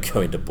 you don't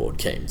go into board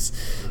games.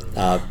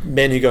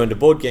 Men who go into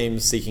board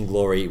games seeking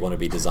glory want to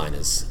be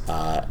designers.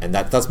 And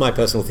that's my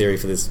personal theory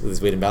for this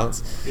weird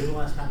imbalance. You're the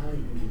last panel,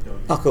 you can keep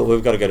going. Oh, cool.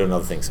 We've got to go to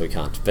another thing, so we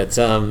can't. But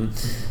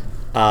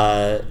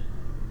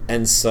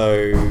and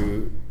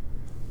so,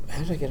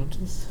 how did I get onto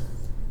this?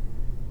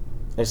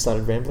 I just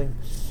started rambling.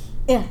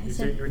 Yeah.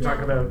 You were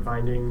talking about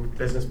finding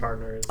business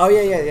partners. Oh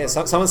yeah.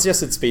 Someone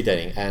suggested speed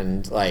dating,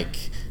 and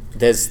like,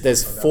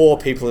 there's 4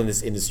 people in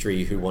this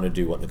industry who want to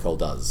do what Nicole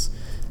does.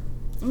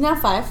 Now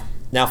 5.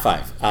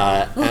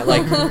 And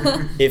like,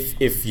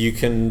 if you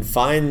can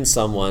find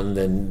someone,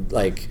 then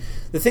like,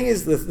 the thing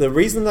is, the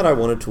reason that I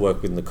wanted to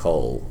work with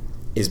Nicole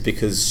is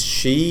because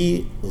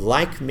she,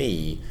 like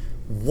me,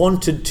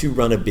 wanted to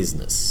run a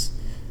business.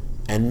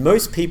 And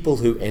most people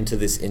who enter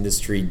this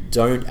industry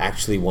don't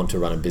actually want to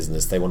run a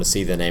business. They want to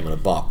see their name on a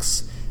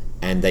box,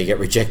 and they get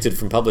rejected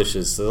from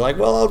publishers. So they're like,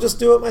 well, I'll just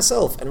do it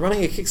myself. And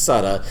running a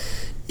Kickstarter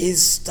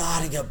is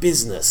starting a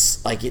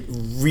business. Like, it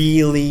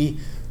really,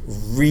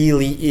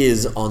 really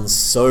is on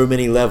so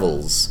many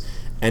levels.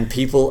 And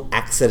people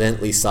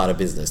accidentally start a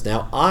business.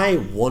 Now, I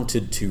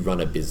wanted to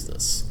run a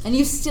business. And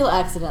you still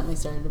accidentally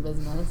started a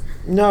business.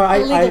 No,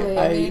 Legally,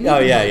 I mean. Oh,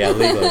 yeah,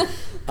 legally.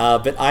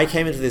 But I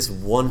came into this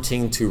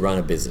wanting to run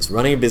a business.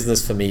 Running a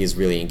business for me is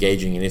really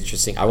engaging and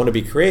interesting. I want to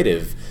be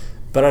creative,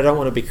 but I don't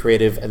want to be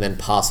creative and then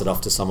pass it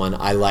off to someone.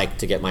 I like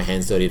to get my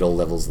hands dirty at all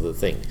levels of the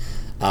thing.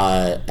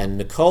 And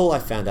Nicole, I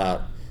found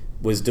out,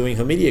 was doing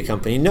her media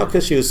company, not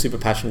because she was super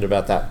passionate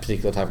about that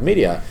particular type of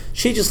media.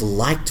 She just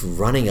liked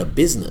running a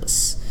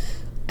business.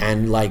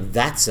 And like,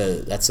 that's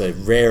a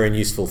rare and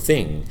useful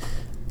thing.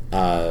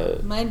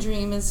 My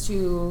dream is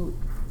to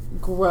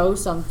grow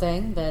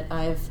something that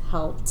I've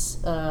helped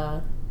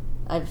and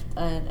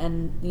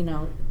you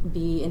know,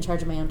 be in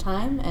charge of my own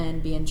time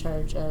and be in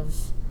charge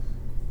of,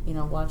 you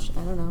know,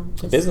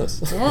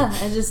 business. Yeah,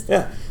 I just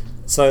yeah.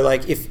 So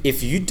like,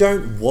 if you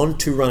don't want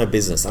to run a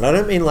business, and I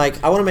don't mean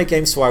like I want to make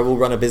games so I will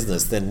run a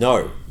business, then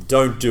no,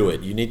 don't do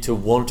it. You need to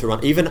want to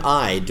run. Even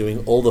I,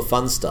 doing all the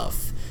fun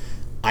stuff,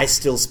 I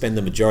still spend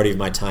the majority of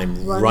my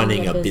time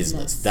running a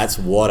business. That's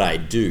what I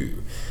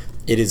do.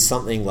 It is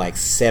something like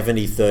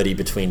 70-30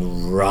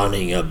 between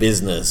running a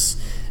business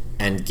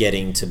and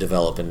getting to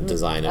develop and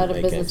design and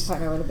make games. Without a business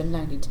partner, it would have been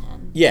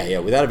 90-10. Yeah,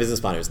 without a business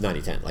partner, it's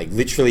 90-10. Like,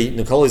 literally,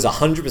 Nicole is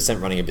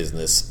 100% running a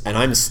business, and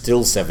I'm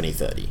still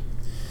 70-30.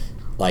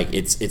 Like,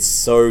 it's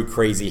so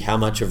crazy how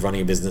much of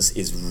running a business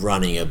is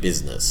running a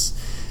business.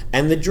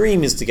 And the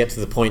dream is to get to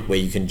the point where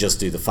you can just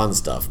do the fun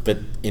stuff. But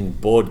in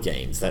board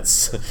games,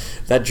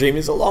 that dream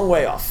is a long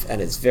way off,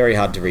 and it's very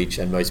hard to reach,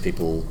 and most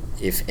people,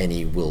 if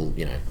any, will,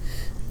 you know...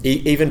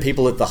 even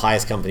people at the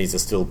highest companies are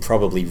still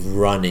probably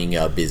running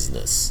a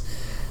business.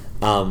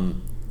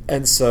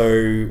 And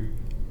so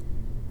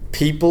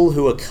people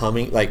who are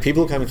coming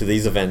to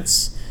these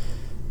events,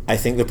 I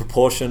think the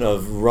proportion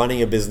of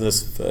running a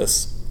business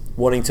versus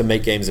wanting to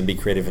make games and be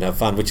creative and have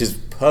fun, which is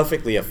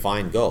perfectly a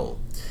fine goal,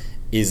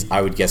 is,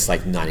 I would guess,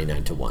 like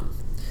 99-1.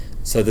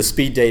 So the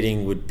speed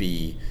dating would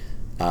be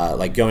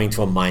like going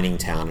to a mining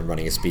town and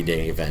running a speed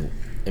dating event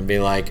and be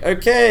like,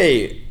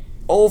 okay,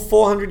 all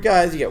 400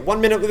 guys, you get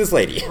 1 minute with this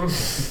lady.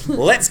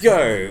 Let's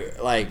go.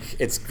 Like,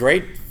 it's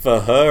great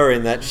for her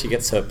in that she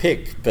gets her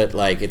pick, but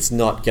like, it's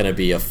not going to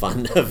be a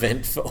fun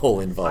event for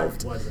all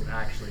involved. I wasn't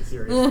actually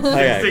serious.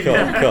 Okay,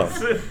 cool.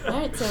 All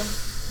right,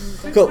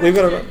 so Cool, we've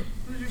got to...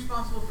 Who's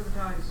responsible for the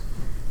ties?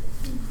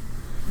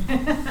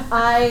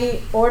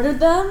 I ordered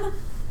them.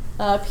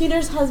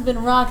 Peter's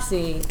husband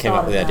Roxy Came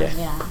up with the thought of idea. them,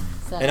 yeah.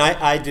 So. And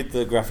I did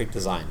the graphic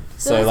design.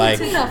 So it's like,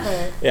 a team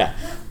effort. yeah.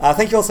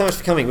 Thank you all so much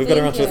for coming. We've got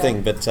to run Thank to a you.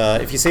 thing, but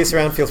if you see us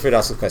around, feel free to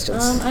ask us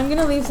questions. I'm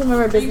gonna leave some of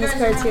our Are you business guys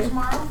cards around here.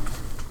 tomorrow?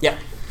 Yeah.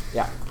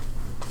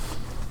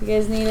 You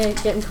guys need to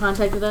get in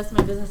contact with us.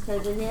 My business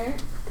cards are here.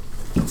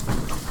 That's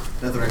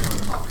the right one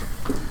to talk.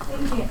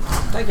 Thank you.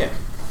 Thank you.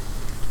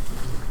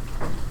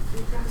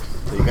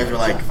 So you guys were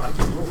like,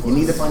 you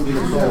need to find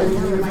your soul. I know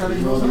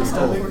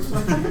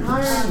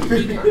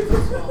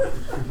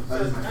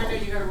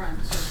you gotta run.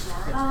 So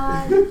tomorrow. I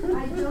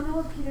don't know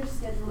what Peter's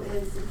schedule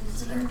is. If you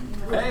see him,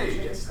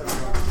 Hey,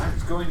 I'm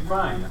going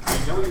fine. I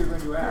know you're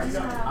going to ask.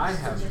 I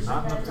have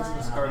not enough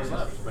business cards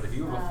left, but if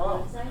you have a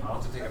phone,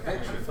 I'll have to take a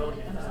picture.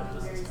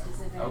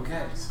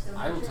 Okay,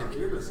 I will take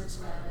your business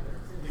card.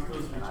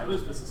 And I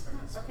lose business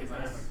cards.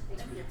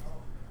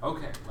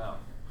 Okay, well,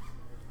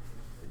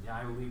 then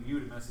I will leave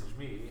you to message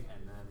me, and